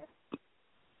in there.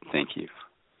 Thank you.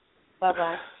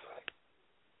 Bye-bye.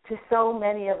 To so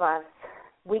many of us,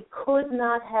 we could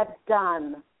not have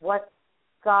done what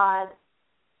God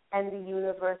and the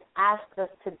universe asked us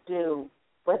to do,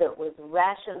 whether it was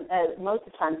rational. Most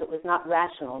of the times it was not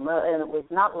rational, and it was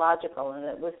not logical, and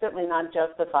it was certainly not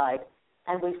justified.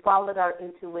 And we followed our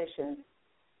intuition.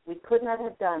 We could not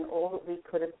have done all that we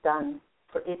could have done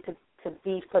for it to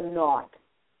be for naught.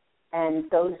 And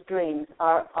those dreams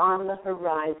are on the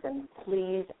horizon.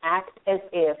 Please act as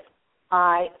if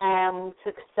I am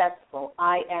successful,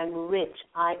 I am rich,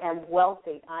 I am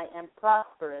wealthy, I am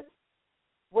prosperous.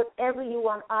 whatever you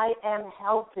want. I am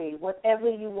healthy. Whatever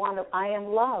you want to, I am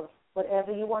love.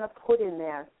 Whatever you want to put in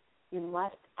there, you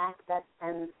must act that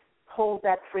and hold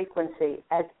that frequency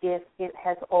as if it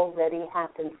has already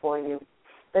happened for you.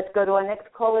 Let's go to our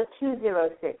next caller,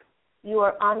 206. You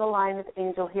are on the line with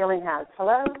Angel Healing House.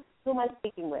 Hello? Who am I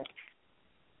speaking with?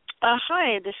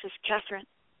 Hi, this is Catherine.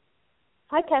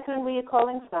 Hi, Catherine. Where are you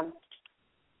calling from?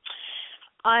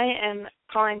 I am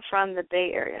calling from the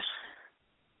Bay Area.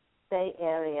 Bay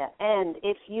Area. And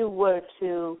if you were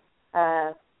to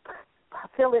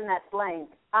fill in that blank,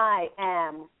 I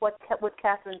am, what would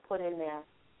Catherine put in there?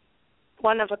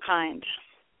 One of a kind.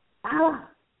 Ah,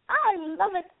 I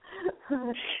love it.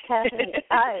 Catherine,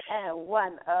 I am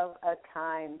one of a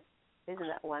kind. Isn't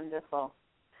that wonderful?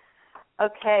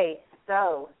 Okay,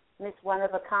 so, Miss One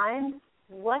of a Kind,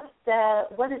 what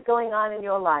is going on in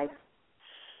your life?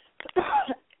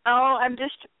 I'm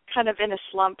just kind of in a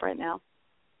slump right now.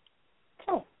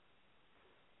 Okay.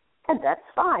 And that's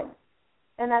fine.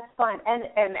 And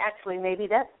actually, maybe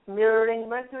that's mirroring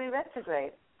Mercury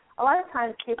retrograde. A lot of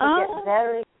times people get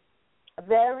very,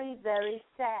 very, very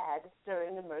sad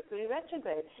during the Mercury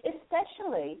retrograde,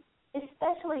 especially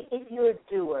if you're a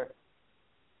doer.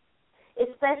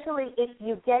 Especially if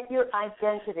you get your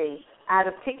identity out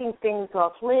of picking things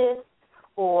off lists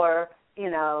or,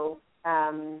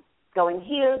 going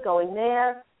here, going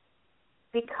there,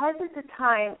 because it's a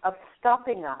time of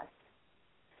stopping us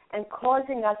and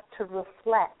causing us to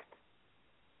reflect.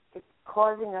 It's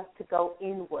causing us to go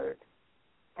inward.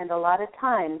 And a lot of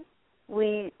times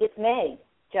it may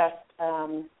just,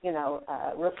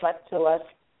 reflect to us,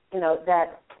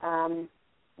 that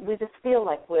we just feel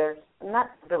like we're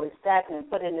not really stagnant,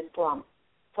 but in a slump.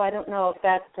 So I don't know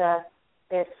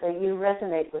if you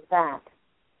resonate with that.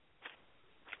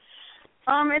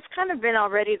 It's kind of been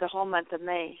already the whole month of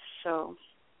May, so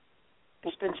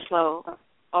it's been slow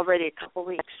already a couple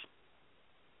weeks.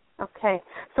 Okay.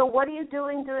 So what are you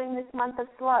doing during this month of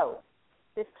slow,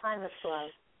 this time of slow?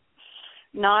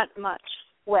 Not much.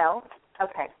 Well,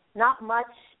 okay. Not much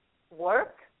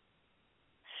work?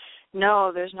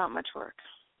 No, there's not much work.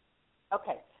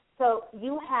 Okay. So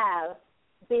you have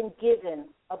been given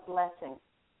a blessing.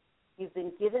 You've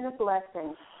been given a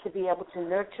blessing to be able to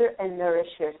nurture and nourish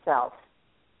yourself.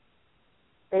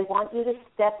 They want you to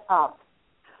step up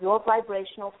your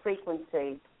vibrational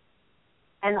frequency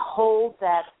and hold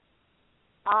that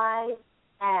I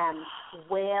am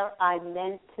where I'm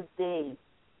meant to be.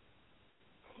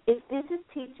 If this is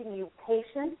teaching you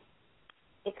patience,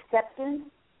 acceptance,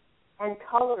 and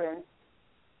tolerance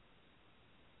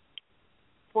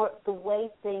for the way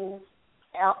things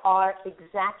are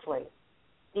exactly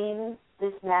in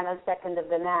this nanosecond of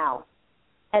the now,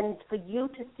 and for you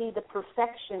to see the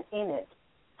perfection in it,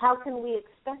 how can we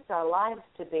expect our lives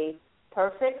to be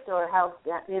perfect or how,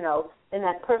 in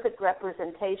that perfect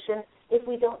representation if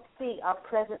we don't see our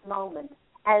present moment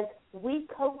as we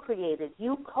co-created,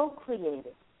 you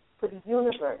co-created for the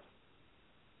universe,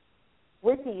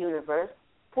 with the universe,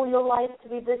 for your life to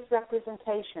be this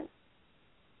representation.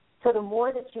 So the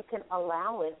more that you can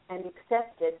allow it and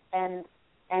accept it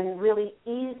and really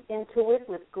ease into it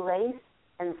with grace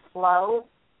and flow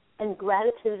and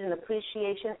gratitude and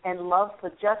appreciation and love for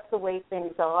just the way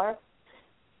things are,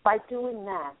 by doing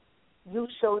that, you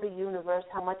show the universe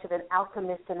how much of an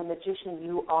alchemist and a magician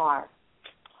you are.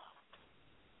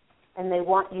 And they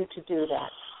want you to do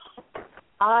that.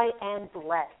 I am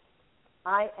blessed.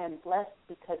 I am blessed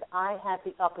because I have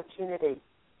the opportunity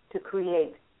to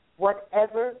create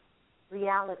whatever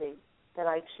reality that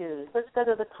I choose. Let's go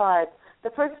to the cards.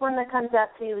 The first one that comes out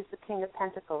to you is the King of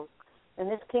Pentacles. And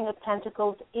this King of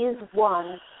Pentacles is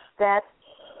one that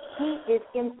he is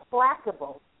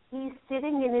implacable. He's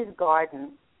sitting in his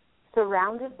garden,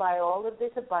 surrounded by all of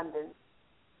this abundance,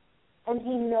 and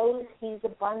he knows he's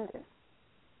abundant.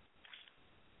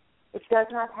 It does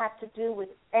not have to do with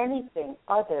anything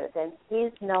other than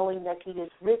his knowing that he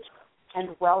is rich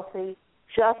and wealthy,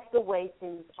 just the way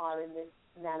things are in this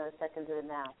nanosecond of the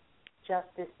now, just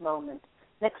this moment.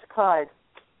 Next card.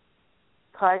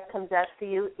 Card comes out for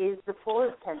you is the Four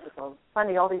of Pentacles.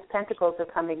 Funny, all these pentacles are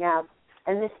coming out,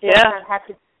 and this does not have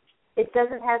to. It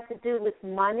doesn't have to do with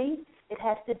money. It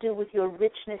has to do with your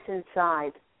richness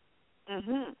inside.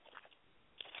 Mhm.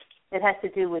 It has to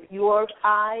do with your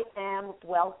I am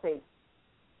wealthy.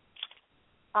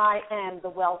 I am the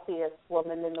wealthiest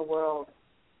woman in the world.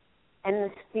 And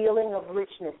this feeling of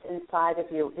richness inside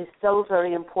of you is so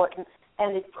very important,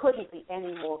 and it couldn't be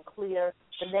any more clear.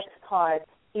 The next card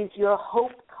is your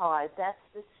Hope card. That's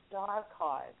the Star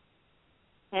card.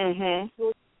 Mhm.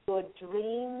 Your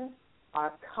dreams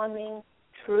are coming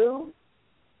true,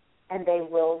 and they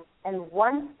will. And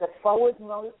once the forward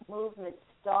movement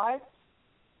starts,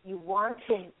 you want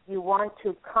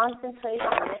to concentrate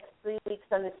on the next 3 weeks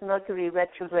on this Mercury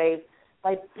retrograde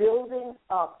by building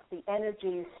up the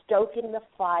energy, stoking the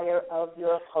fire of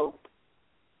your hope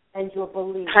and your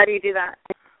belief. How do you do that?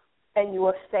 And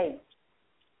your faith.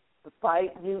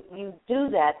 You do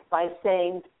that by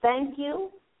saying, thank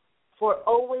you for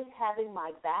always having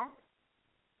my back.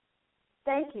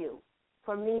 Thank you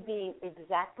for me being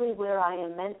exactly where I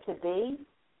am meant to be.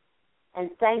 And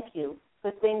thank you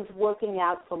for things working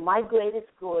out for my greatest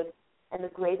good and the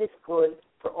greatest good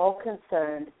for all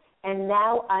concerned. And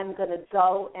now I'm going to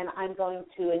go and I'm going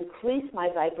to increase my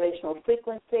vibrational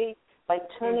frequency by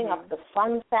turning up the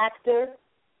fun factor,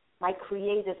 my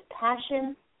creative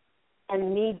passion,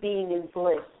 and me being in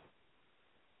bliss.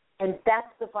 And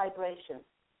that's the vibration.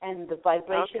 And the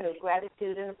vibration of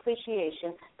gratitude and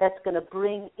appreciation that's going to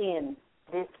bring in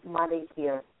this money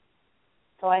here.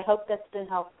 So I hope that's been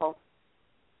helpful.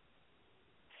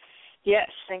 Yes,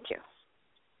 thank you.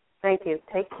 Thank you.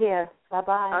 Take care.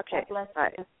 Bye-bye. Okay, God bless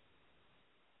bye. you.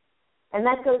 And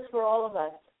that goes for all of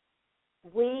us.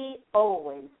 We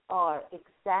always are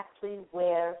exactly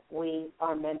where we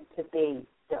are meant to be.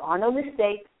 There are no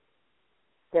mistakes.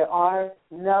 There are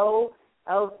no,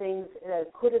 things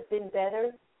could have been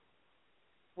better.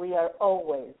 We are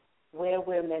always where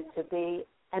we're meant to be.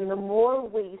 And the more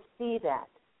we see that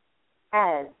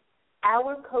as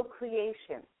our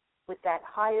co-creation with that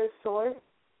higher source,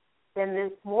 then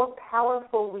the more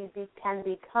powerful we can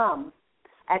become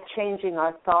at changing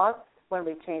our thoughts. When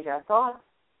we change our thoughts,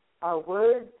 our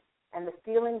words, and the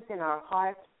feelings in our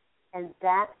heart, and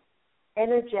that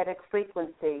energetic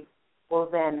frequency will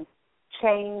then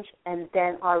change, and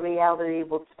then our reality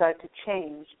will start to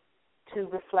change to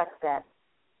reflect that.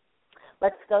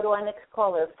 Let's go to our next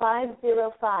caller,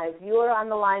 505. You are on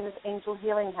the line with Angel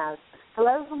Healing House.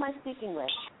 Hello, who am I speaking with?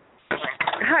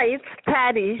 Hi, it's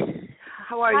Patty.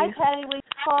 How are you? Hi, Patty. Where are you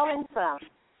calling from?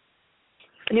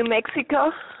 New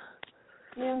Mexico.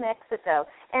 New Mexico.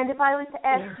 And if I were to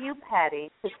ask you, Patty,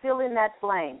 to fill in that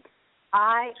blank,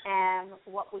 I am,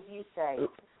 what would you say?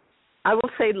 I will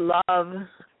say love.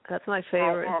 That's my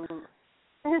favorite.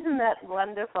 Isn't that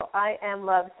wonderful? I am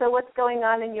love. So what's going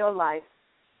on in your life?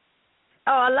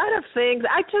 Oh, a lot of things.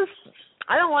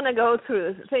 I don't want to go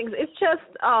through things. It's just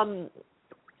I'm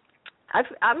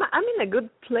in a good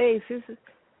place.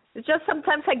 It's just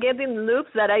sometimes I get in loops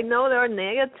that I know they're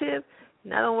negative,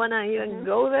 and I don't want to even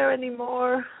go there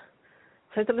anymore.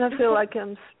 Sometimes I feel like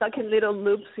I'm stuck in little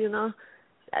loops,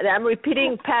 I'm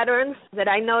repeating patterns that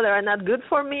I know that are not good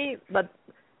for me, but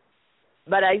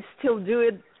I still do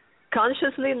it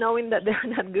consciously, knowing that they're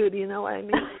not good. You know what I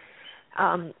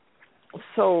mean?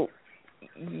 So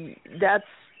that's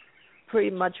pretty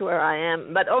much where I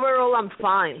am. But overall, I'm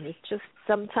fine. It's just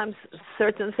sometimes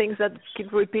certain things that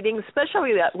keep repeating,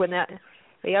 especially that when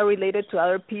they are related to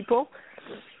other people.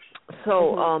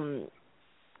 So,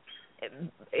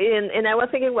 and I was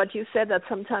thinking what you said, that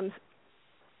sometimes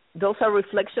those are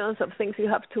reflections of things you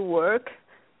have to work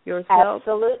yourself.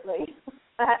 Absolutely.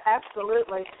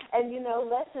 Absolutely. And,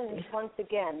 lessons, once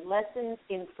again, lessons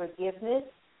in forgiveness,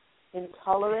 in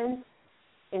tolerance,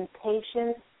 in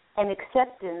patience, and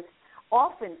acceptance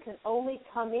often can only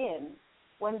come in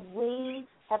when we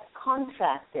have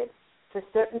contracted for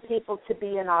certain people to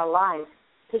be in our lives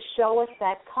to show us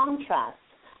that contrast.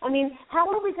 I mean, how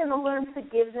are we going to learn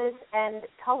forgiveness and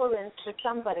tolerance for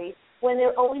somebody when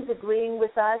they're always agreeing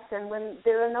with us and when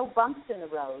there are no bumps in the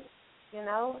road?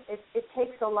 It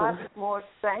takes a lot more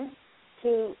strength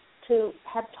to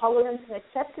have tolerance and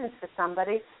acceptance for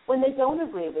somebody when they don't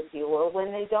agree with you, or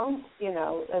when they don't,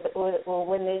 or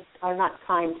when they are not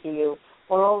kind to you,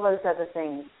 or all those other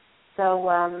things. So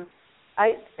while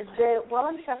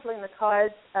I'm shuffling the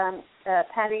cards,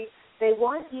 Patty, they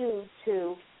want you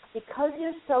to, because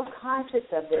you're so conscious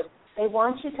of this, they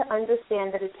want you to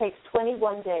understand that it takes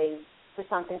 21 days for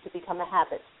something to become a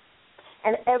habit.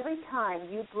 And every time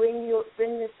you bring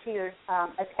this to your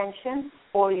attention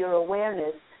or your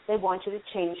awareness, they want you to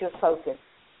change your focus.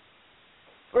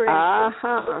 For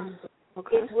instance,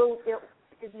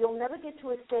 you'll never get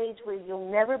to a stage where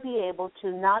you'll never be able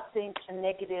to not think a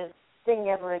negative thing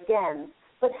ever again,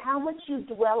 but how much you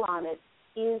dwell on it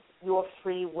is your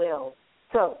free will.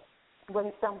 So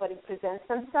when somebody presents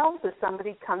themselves or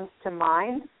somebody comes to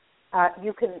mind,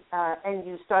 you can and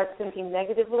you start thinking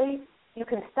negatively, you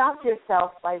can stop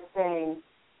yourself by saying,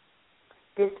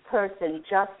 this person,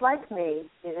 just like me,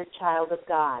 is a child of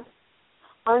God.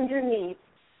 Underneath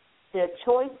their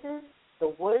choices,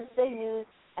 the words they use,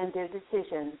 and their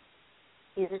decisions,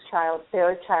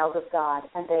 they're a child of God,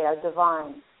 and they are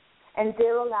divine. and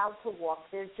they're allowed to walk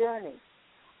their journey.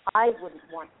 I wouldn't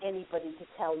want anybody to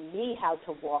tell me how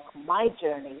to walk my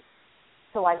journey,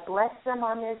 so I bless them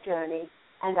on their journey,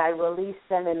 and I release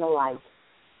them in the light.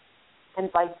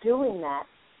 And by doing that,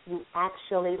 you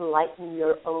actually lighten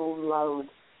your own load.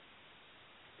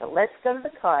 So let's go to the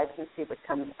cards and see what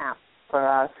comes out for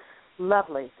our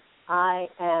lovely I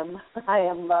am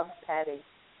Love Patty.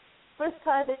 First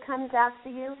card that comes out for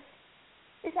you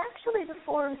is actually the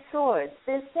Four of Swords.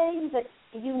 They're saying that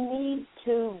you need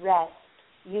to rest.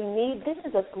 This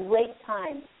is a great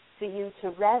time for you to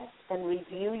rest and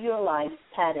review your life,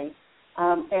 Patty.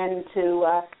 And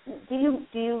to do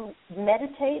you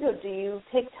meditate, or do you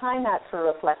take time out for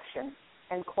reflection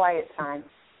and quiet time?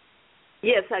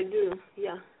 Yes, I do.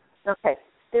 Yeah. Okay.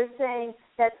 They're saying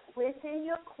that within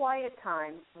your quiet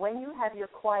time, when you have your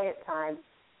quiet time,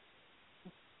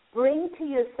 bring to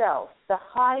yourself the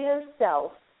higher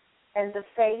self and the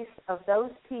face of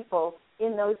those people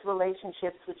in those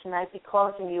relationships which might be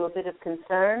causing you a bit of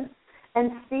concern,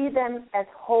 and see them as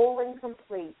whole and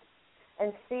complete,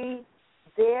 and see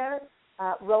their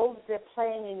roles they're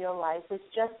playing in your life as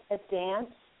just a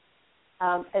dance,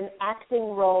 an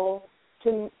acting role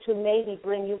to maybe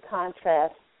bring you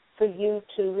contrast, for you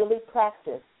to really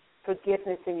practice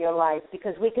forgiveness in your life.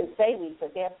 Because we can say we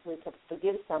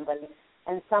forgive somebody,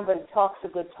 and somebody talks a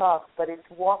good talk, but it's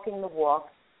walking the walk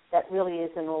that really is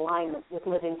in alignment with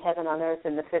living heaven on earth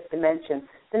in the fifth dimension.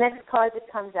 The next card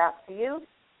that comes out for you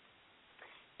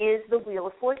is the Wheel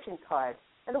of Fortune card.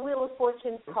 And the Wheel of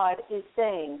Fortune card is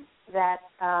saying that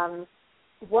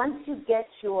once you get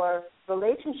your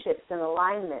relationships in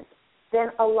alignment, then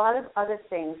a lot of other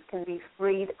things can be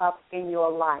freed up in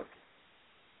your life.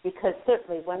 Because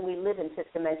certainly when we live in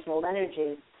fifth-dimensional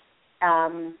energy,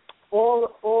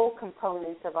 all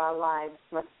components of our lives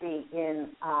must be in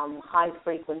high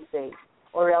frequency,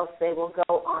 or else they will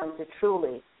go on to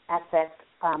truly affect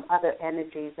other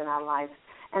energies in our lives.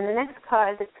 And the next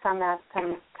card that's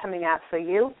coming out for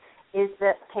you is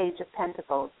the Page of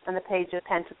Pentacles. And the Page of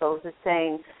Pentacles is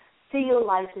saying, see your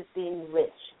life as being rich,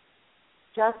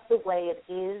 just the way it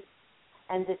is,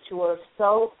 and that you are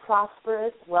so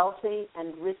prosperous, wealthy,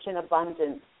 and rich and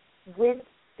abundant with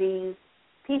these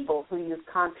people who you've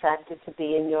contracted to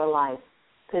be in your life,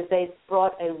 because they've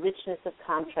brought a richness of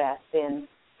contrast in.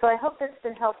 So I hope that's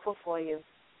been helpful for you.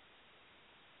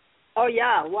 Oh,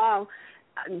 yeah, wow.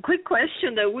 Quick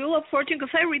question, the Wheel of Fortune,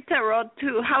 because I read tarot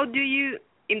too, how do you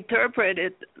interpret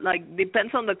it? Like,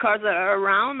 depends on the cards that are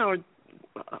around, or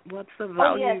what's the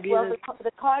value? Oh, yes, well,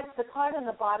 the card on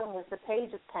the bottom was the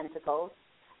Page of Pentacles,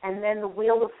 and then the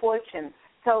Wheel of Fortune.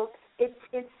 So it's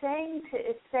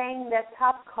saying that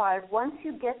top card, once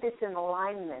you get this in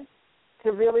alignment,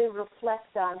 to really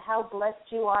reflect on how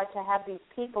blessed you are to have these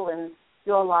people in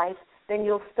your life, then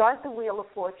you'll start the Wheel of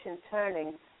Fortune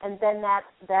turning, and then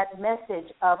that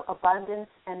message of abundance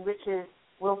and riches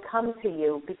will come to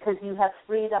you because you have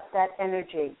freed up that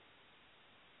energy.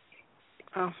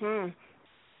 Uh-huh.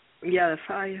 Yeah, the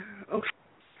fire.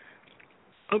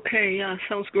 Okay, yeah,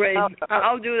 sounds great.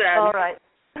 I'll do that. All right.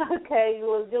 Okay,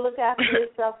 you look after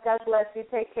yourself. God bless you.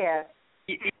 Take care.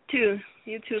 You too.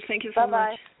 You too. Thank you so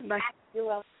much. Bye. You're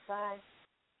welcome. Bye.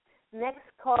 Next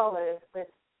caller with,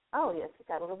 yes, we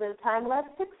got a little bit of time left,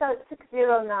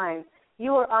 609.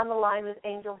 You are on the line with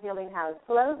Angel Healing House.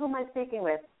 Hello, who am I speaking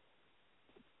with?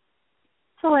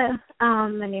 Hello,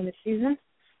 my name is Susan.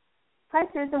 Hi,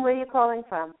 Susan. Where are you calling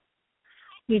from?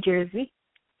 New Jersey.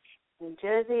 New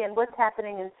Jersey. And what's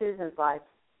happening in Susan's life?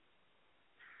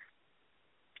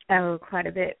 Oh, quite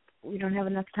a bit. We don't have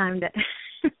enough time to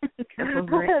go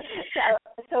over it.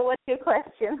 So what's your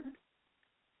question?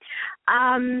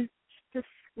 Just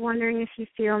wondering if you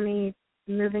feel me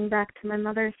moving back to my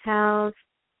mother's house,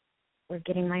 or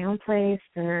getting my own place,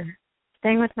 or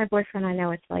staying with my boyfriend. I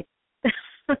know it's like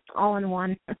all in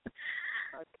one.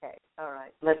 Okay, all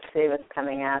right. Let's see what's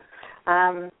coming out.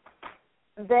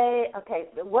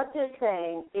 What they're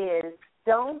saying is,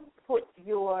 don't put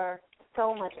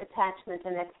so much attachment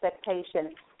and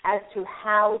expectation as to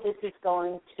how this is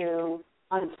going to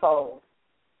unfold.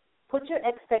 Put your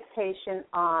expectation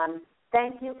on,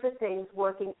 thank you for things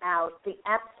working out the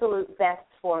absolute best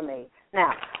for me.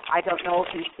 Now, I don't know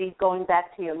if you see going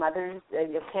back to your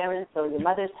parents or your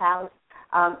mother's house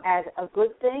as a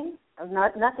good thing.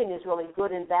 Nothing is really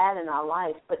good and bad in our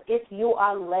life, but if you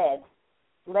are led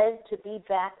to be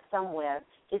back somewhere,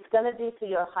 it's going to be for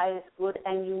your highest good,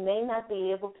 and you may not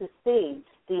be able to see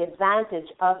the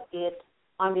advantage of it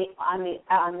on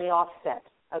the offset.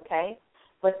 Okay,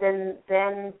 But then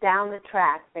down the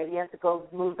track, maybe you have to go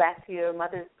move back to your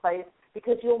mother's place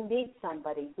because you'll meet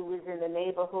somebody who is in the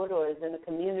neighborhood or is in the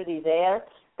community there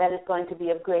that is going to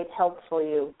be of great help for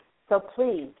you. So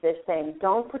please, they're saying,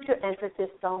 don't put your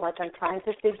emphasis so much on trying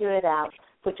to figure it out.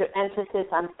 Put your emphasis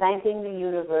on thanking the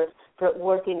universe for it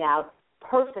working out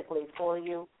perfectly for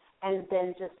you, and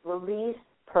then just release,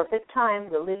 perfect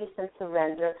time, release and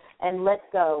surrender, and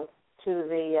let go to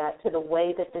the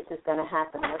way that this is going to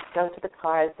happen. Let's go to the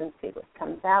cards and see what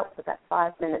comes out. We've got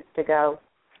 5 minutes to go.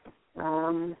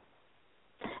 And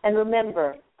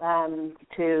remember,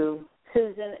 to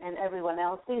Susan and everyone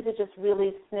else, these are just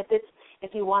really snippets.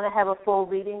 If you want to have a full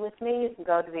reading with me, you can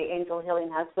go to the Angel Healing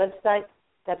House website,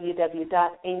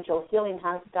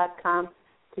 www.angelhealinghouse.com,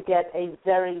 to get a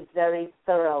very, very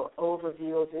thorough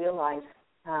overview of your life,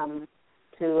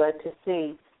 to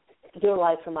see your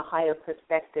life from a higher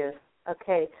perspective.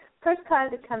 Okay, first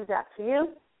card that comes out for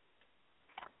you,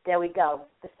 there we go,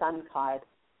 the Sun card.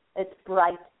 It's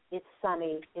bright, it's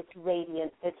sunny, it's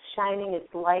radiant, it's shining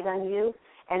its light on you,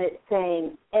 and it's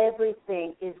saying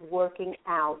everything is working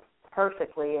out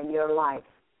perfectly in your life.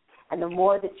 And the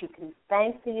more that you can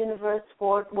thank the universe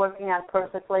for it working out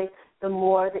perfectly, the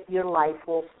more that your life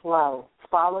will flow.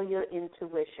 Follow your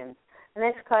intuition. The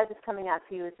next card that's coming out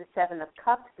for you is the Seven of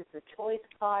Cups. It's a choice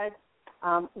card.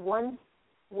 Once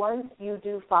you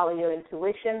do follow your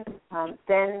intuition,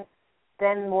 then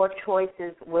more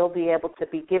choices will be able to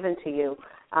be given to you,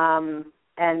 and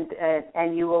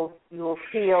you will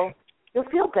feel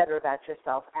better about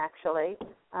yourself actually,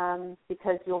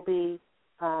 because you'll be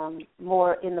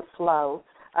more in the flow.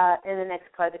 And the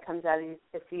next card that comes out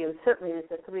for you certainly is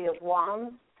the Three of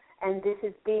Wands, and this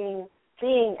is being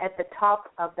at the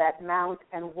top of that mount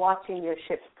and watching your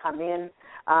ships come in.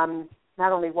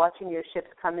 Not only watching your ships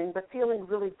come in, but feeling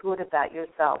really good about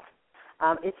yourself.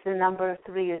 It's the number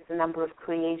 3 is the number of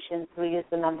creation. 3 is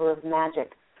the number of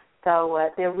magic.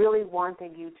 So they're really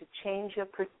wanting you to change your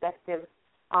perspective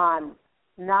on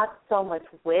not so much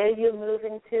where you're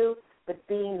moving to, but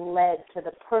being led to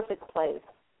the perfect place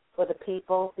for the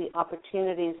people, the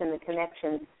opportunities, and the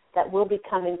connections that will be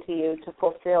coming to you to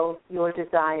fulfill your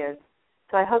desires.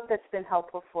 So I hope that's been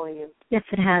helpful for you. Yes,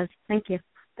 it has. Thank you.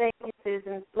 Thank you,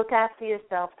 Susan. Look after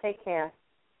yourself. Take care.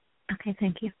 Okay,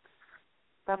 thank you.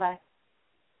 Bye-bye.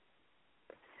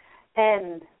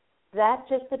 And that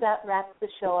just about wraps the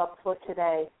show up for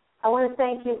today. I want to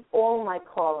thank you, all my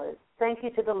callers. Thank you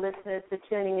to the listeners for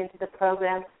tuning into the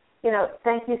program.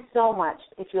 Thank you so much.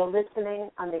 If you're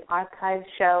listening on the archive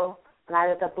show on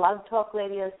either the Blog Talk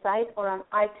Radio site or on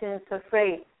iTunes for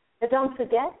free. But don't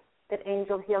forget that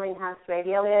Angel Healing House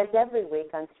Radio airs every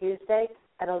week on Tuesday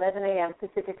at 11 a.m.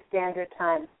 Pacific Standard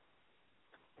Time.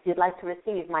 If you'd like to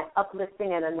receive my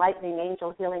uplifting and enlightening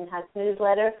Angel Healing House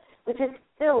newsletter, which is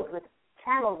filled with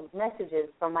channeled messages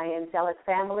from my angelic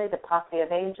family, the Posse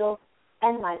of Angels,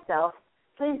 and myself,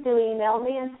 please do email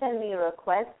me and send me a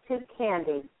request to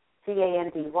Candy,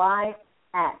 C-A-N-D-Y,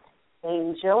 at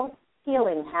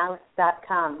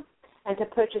angelhealinghouse.com, and to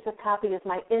purchase a copy of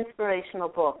my inspirational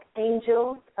book,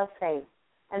 Angels of Faith,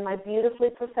 and my beautifully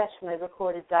professionally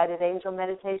recorded Guided Angel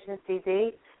Meditation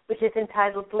CD, which is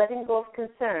entitled Letting Go of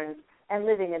Concerns and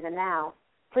Living in the Now.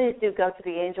 Please do go to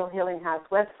the Angel Healing House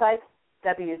website,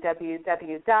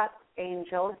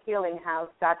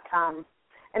 www.angelhealinghouse.com.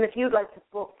 And if you'd like to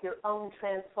book your own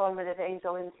transformative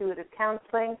angel intuitive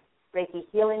counseling, Reiki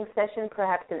healing session,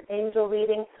 perhaps an angel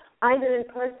reading, either in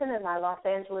person in my Los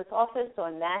Angeles office or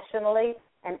nationally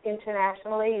and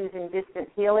internationally using distant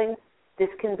healing, this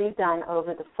can be done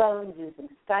over the phone using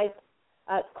Skype.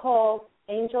 Call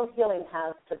Angel Healing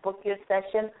House to book your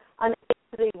session on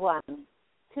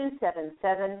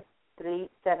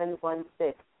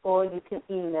 831-277-3716, or you can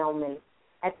email me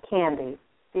at Candy,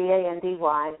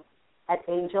 C-A-N-D-Y, at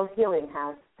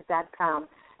angelhealinghouse.com.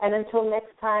 And until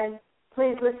next time,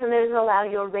 please, listeners, allow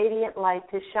your radiant light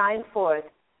to shine forth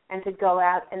and to go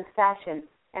out and fashion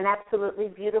an absolutely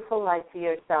beautiful life for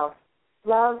yourself.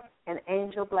 Love and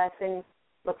angel blessings.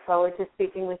 Look forward to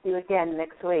speaking with you again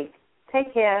next week.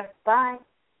 Take care. Bye.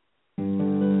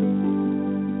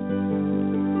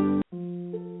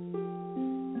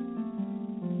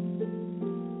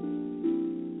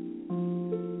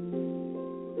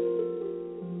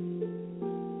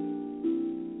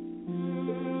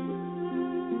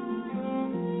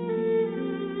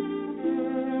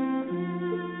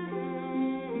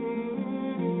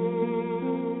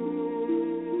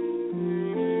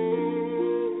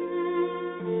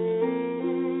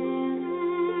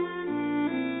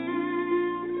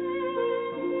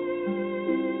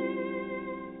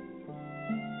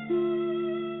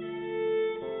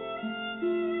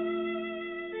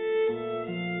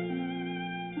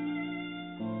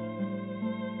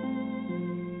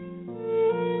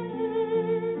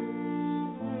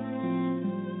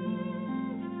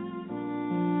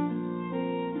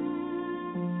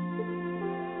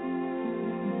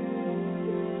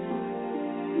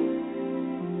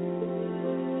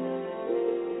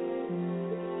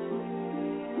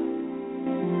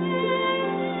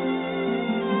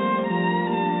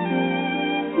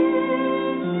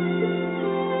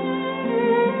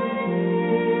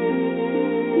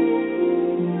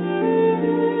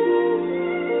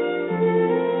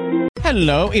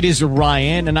 Hello, it is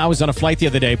Ryan, and I was on a flight the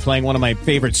other day playing one of my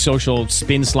favorite social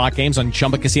spin slot games on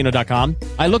ChumbaCasino.com.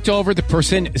 I looked over at the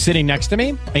person sitting next to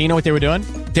me, and you know what they were doing?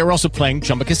 They were also playing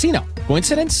Chumba Casino.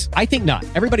 Coincidence? I think not.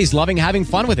 Everybody's loving having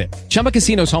fun with it. Chumba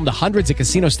Casino is home to hundreds of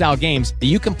casino-style games that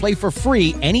you can play for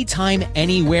free anytime,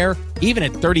 anywhere, even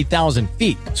at 30,000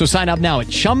 feet. So sign up now at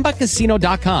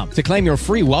ChumbaCasino.com to claim your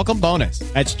free welcome bonus.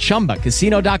 That's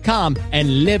ChumbaCasino.com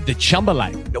and live the Chumba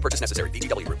life. No purchase necessary.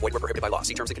 VGW. Void where prohibited by law.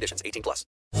 See terms and conditions. 18+.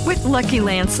 With Lucky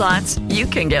Land Slots, you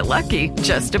can get lucky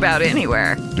just about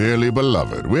anywhere. Dearly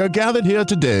beloved, we are gathered here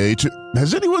today to...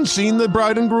 Has anyone seen the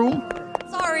bride and groom?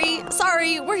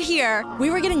 Sorry, we're here. We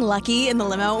were getting lucky in the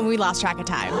limo and we lost track of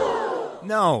time.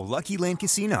 No, Lucky Land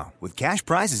Casino, with cash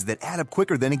prizes that add up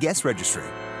quicker than a guest registry.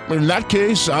 In that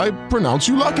case, I pronounce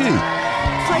you lucky.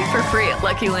 Play for free at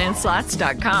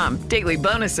LuckyLandSlots.com. Daily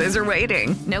bonuses are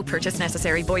waiting. No purchase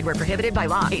necessary. Void where prohibited by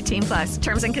law. 18+.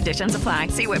 Terms and conditions apply.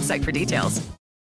 See website for details.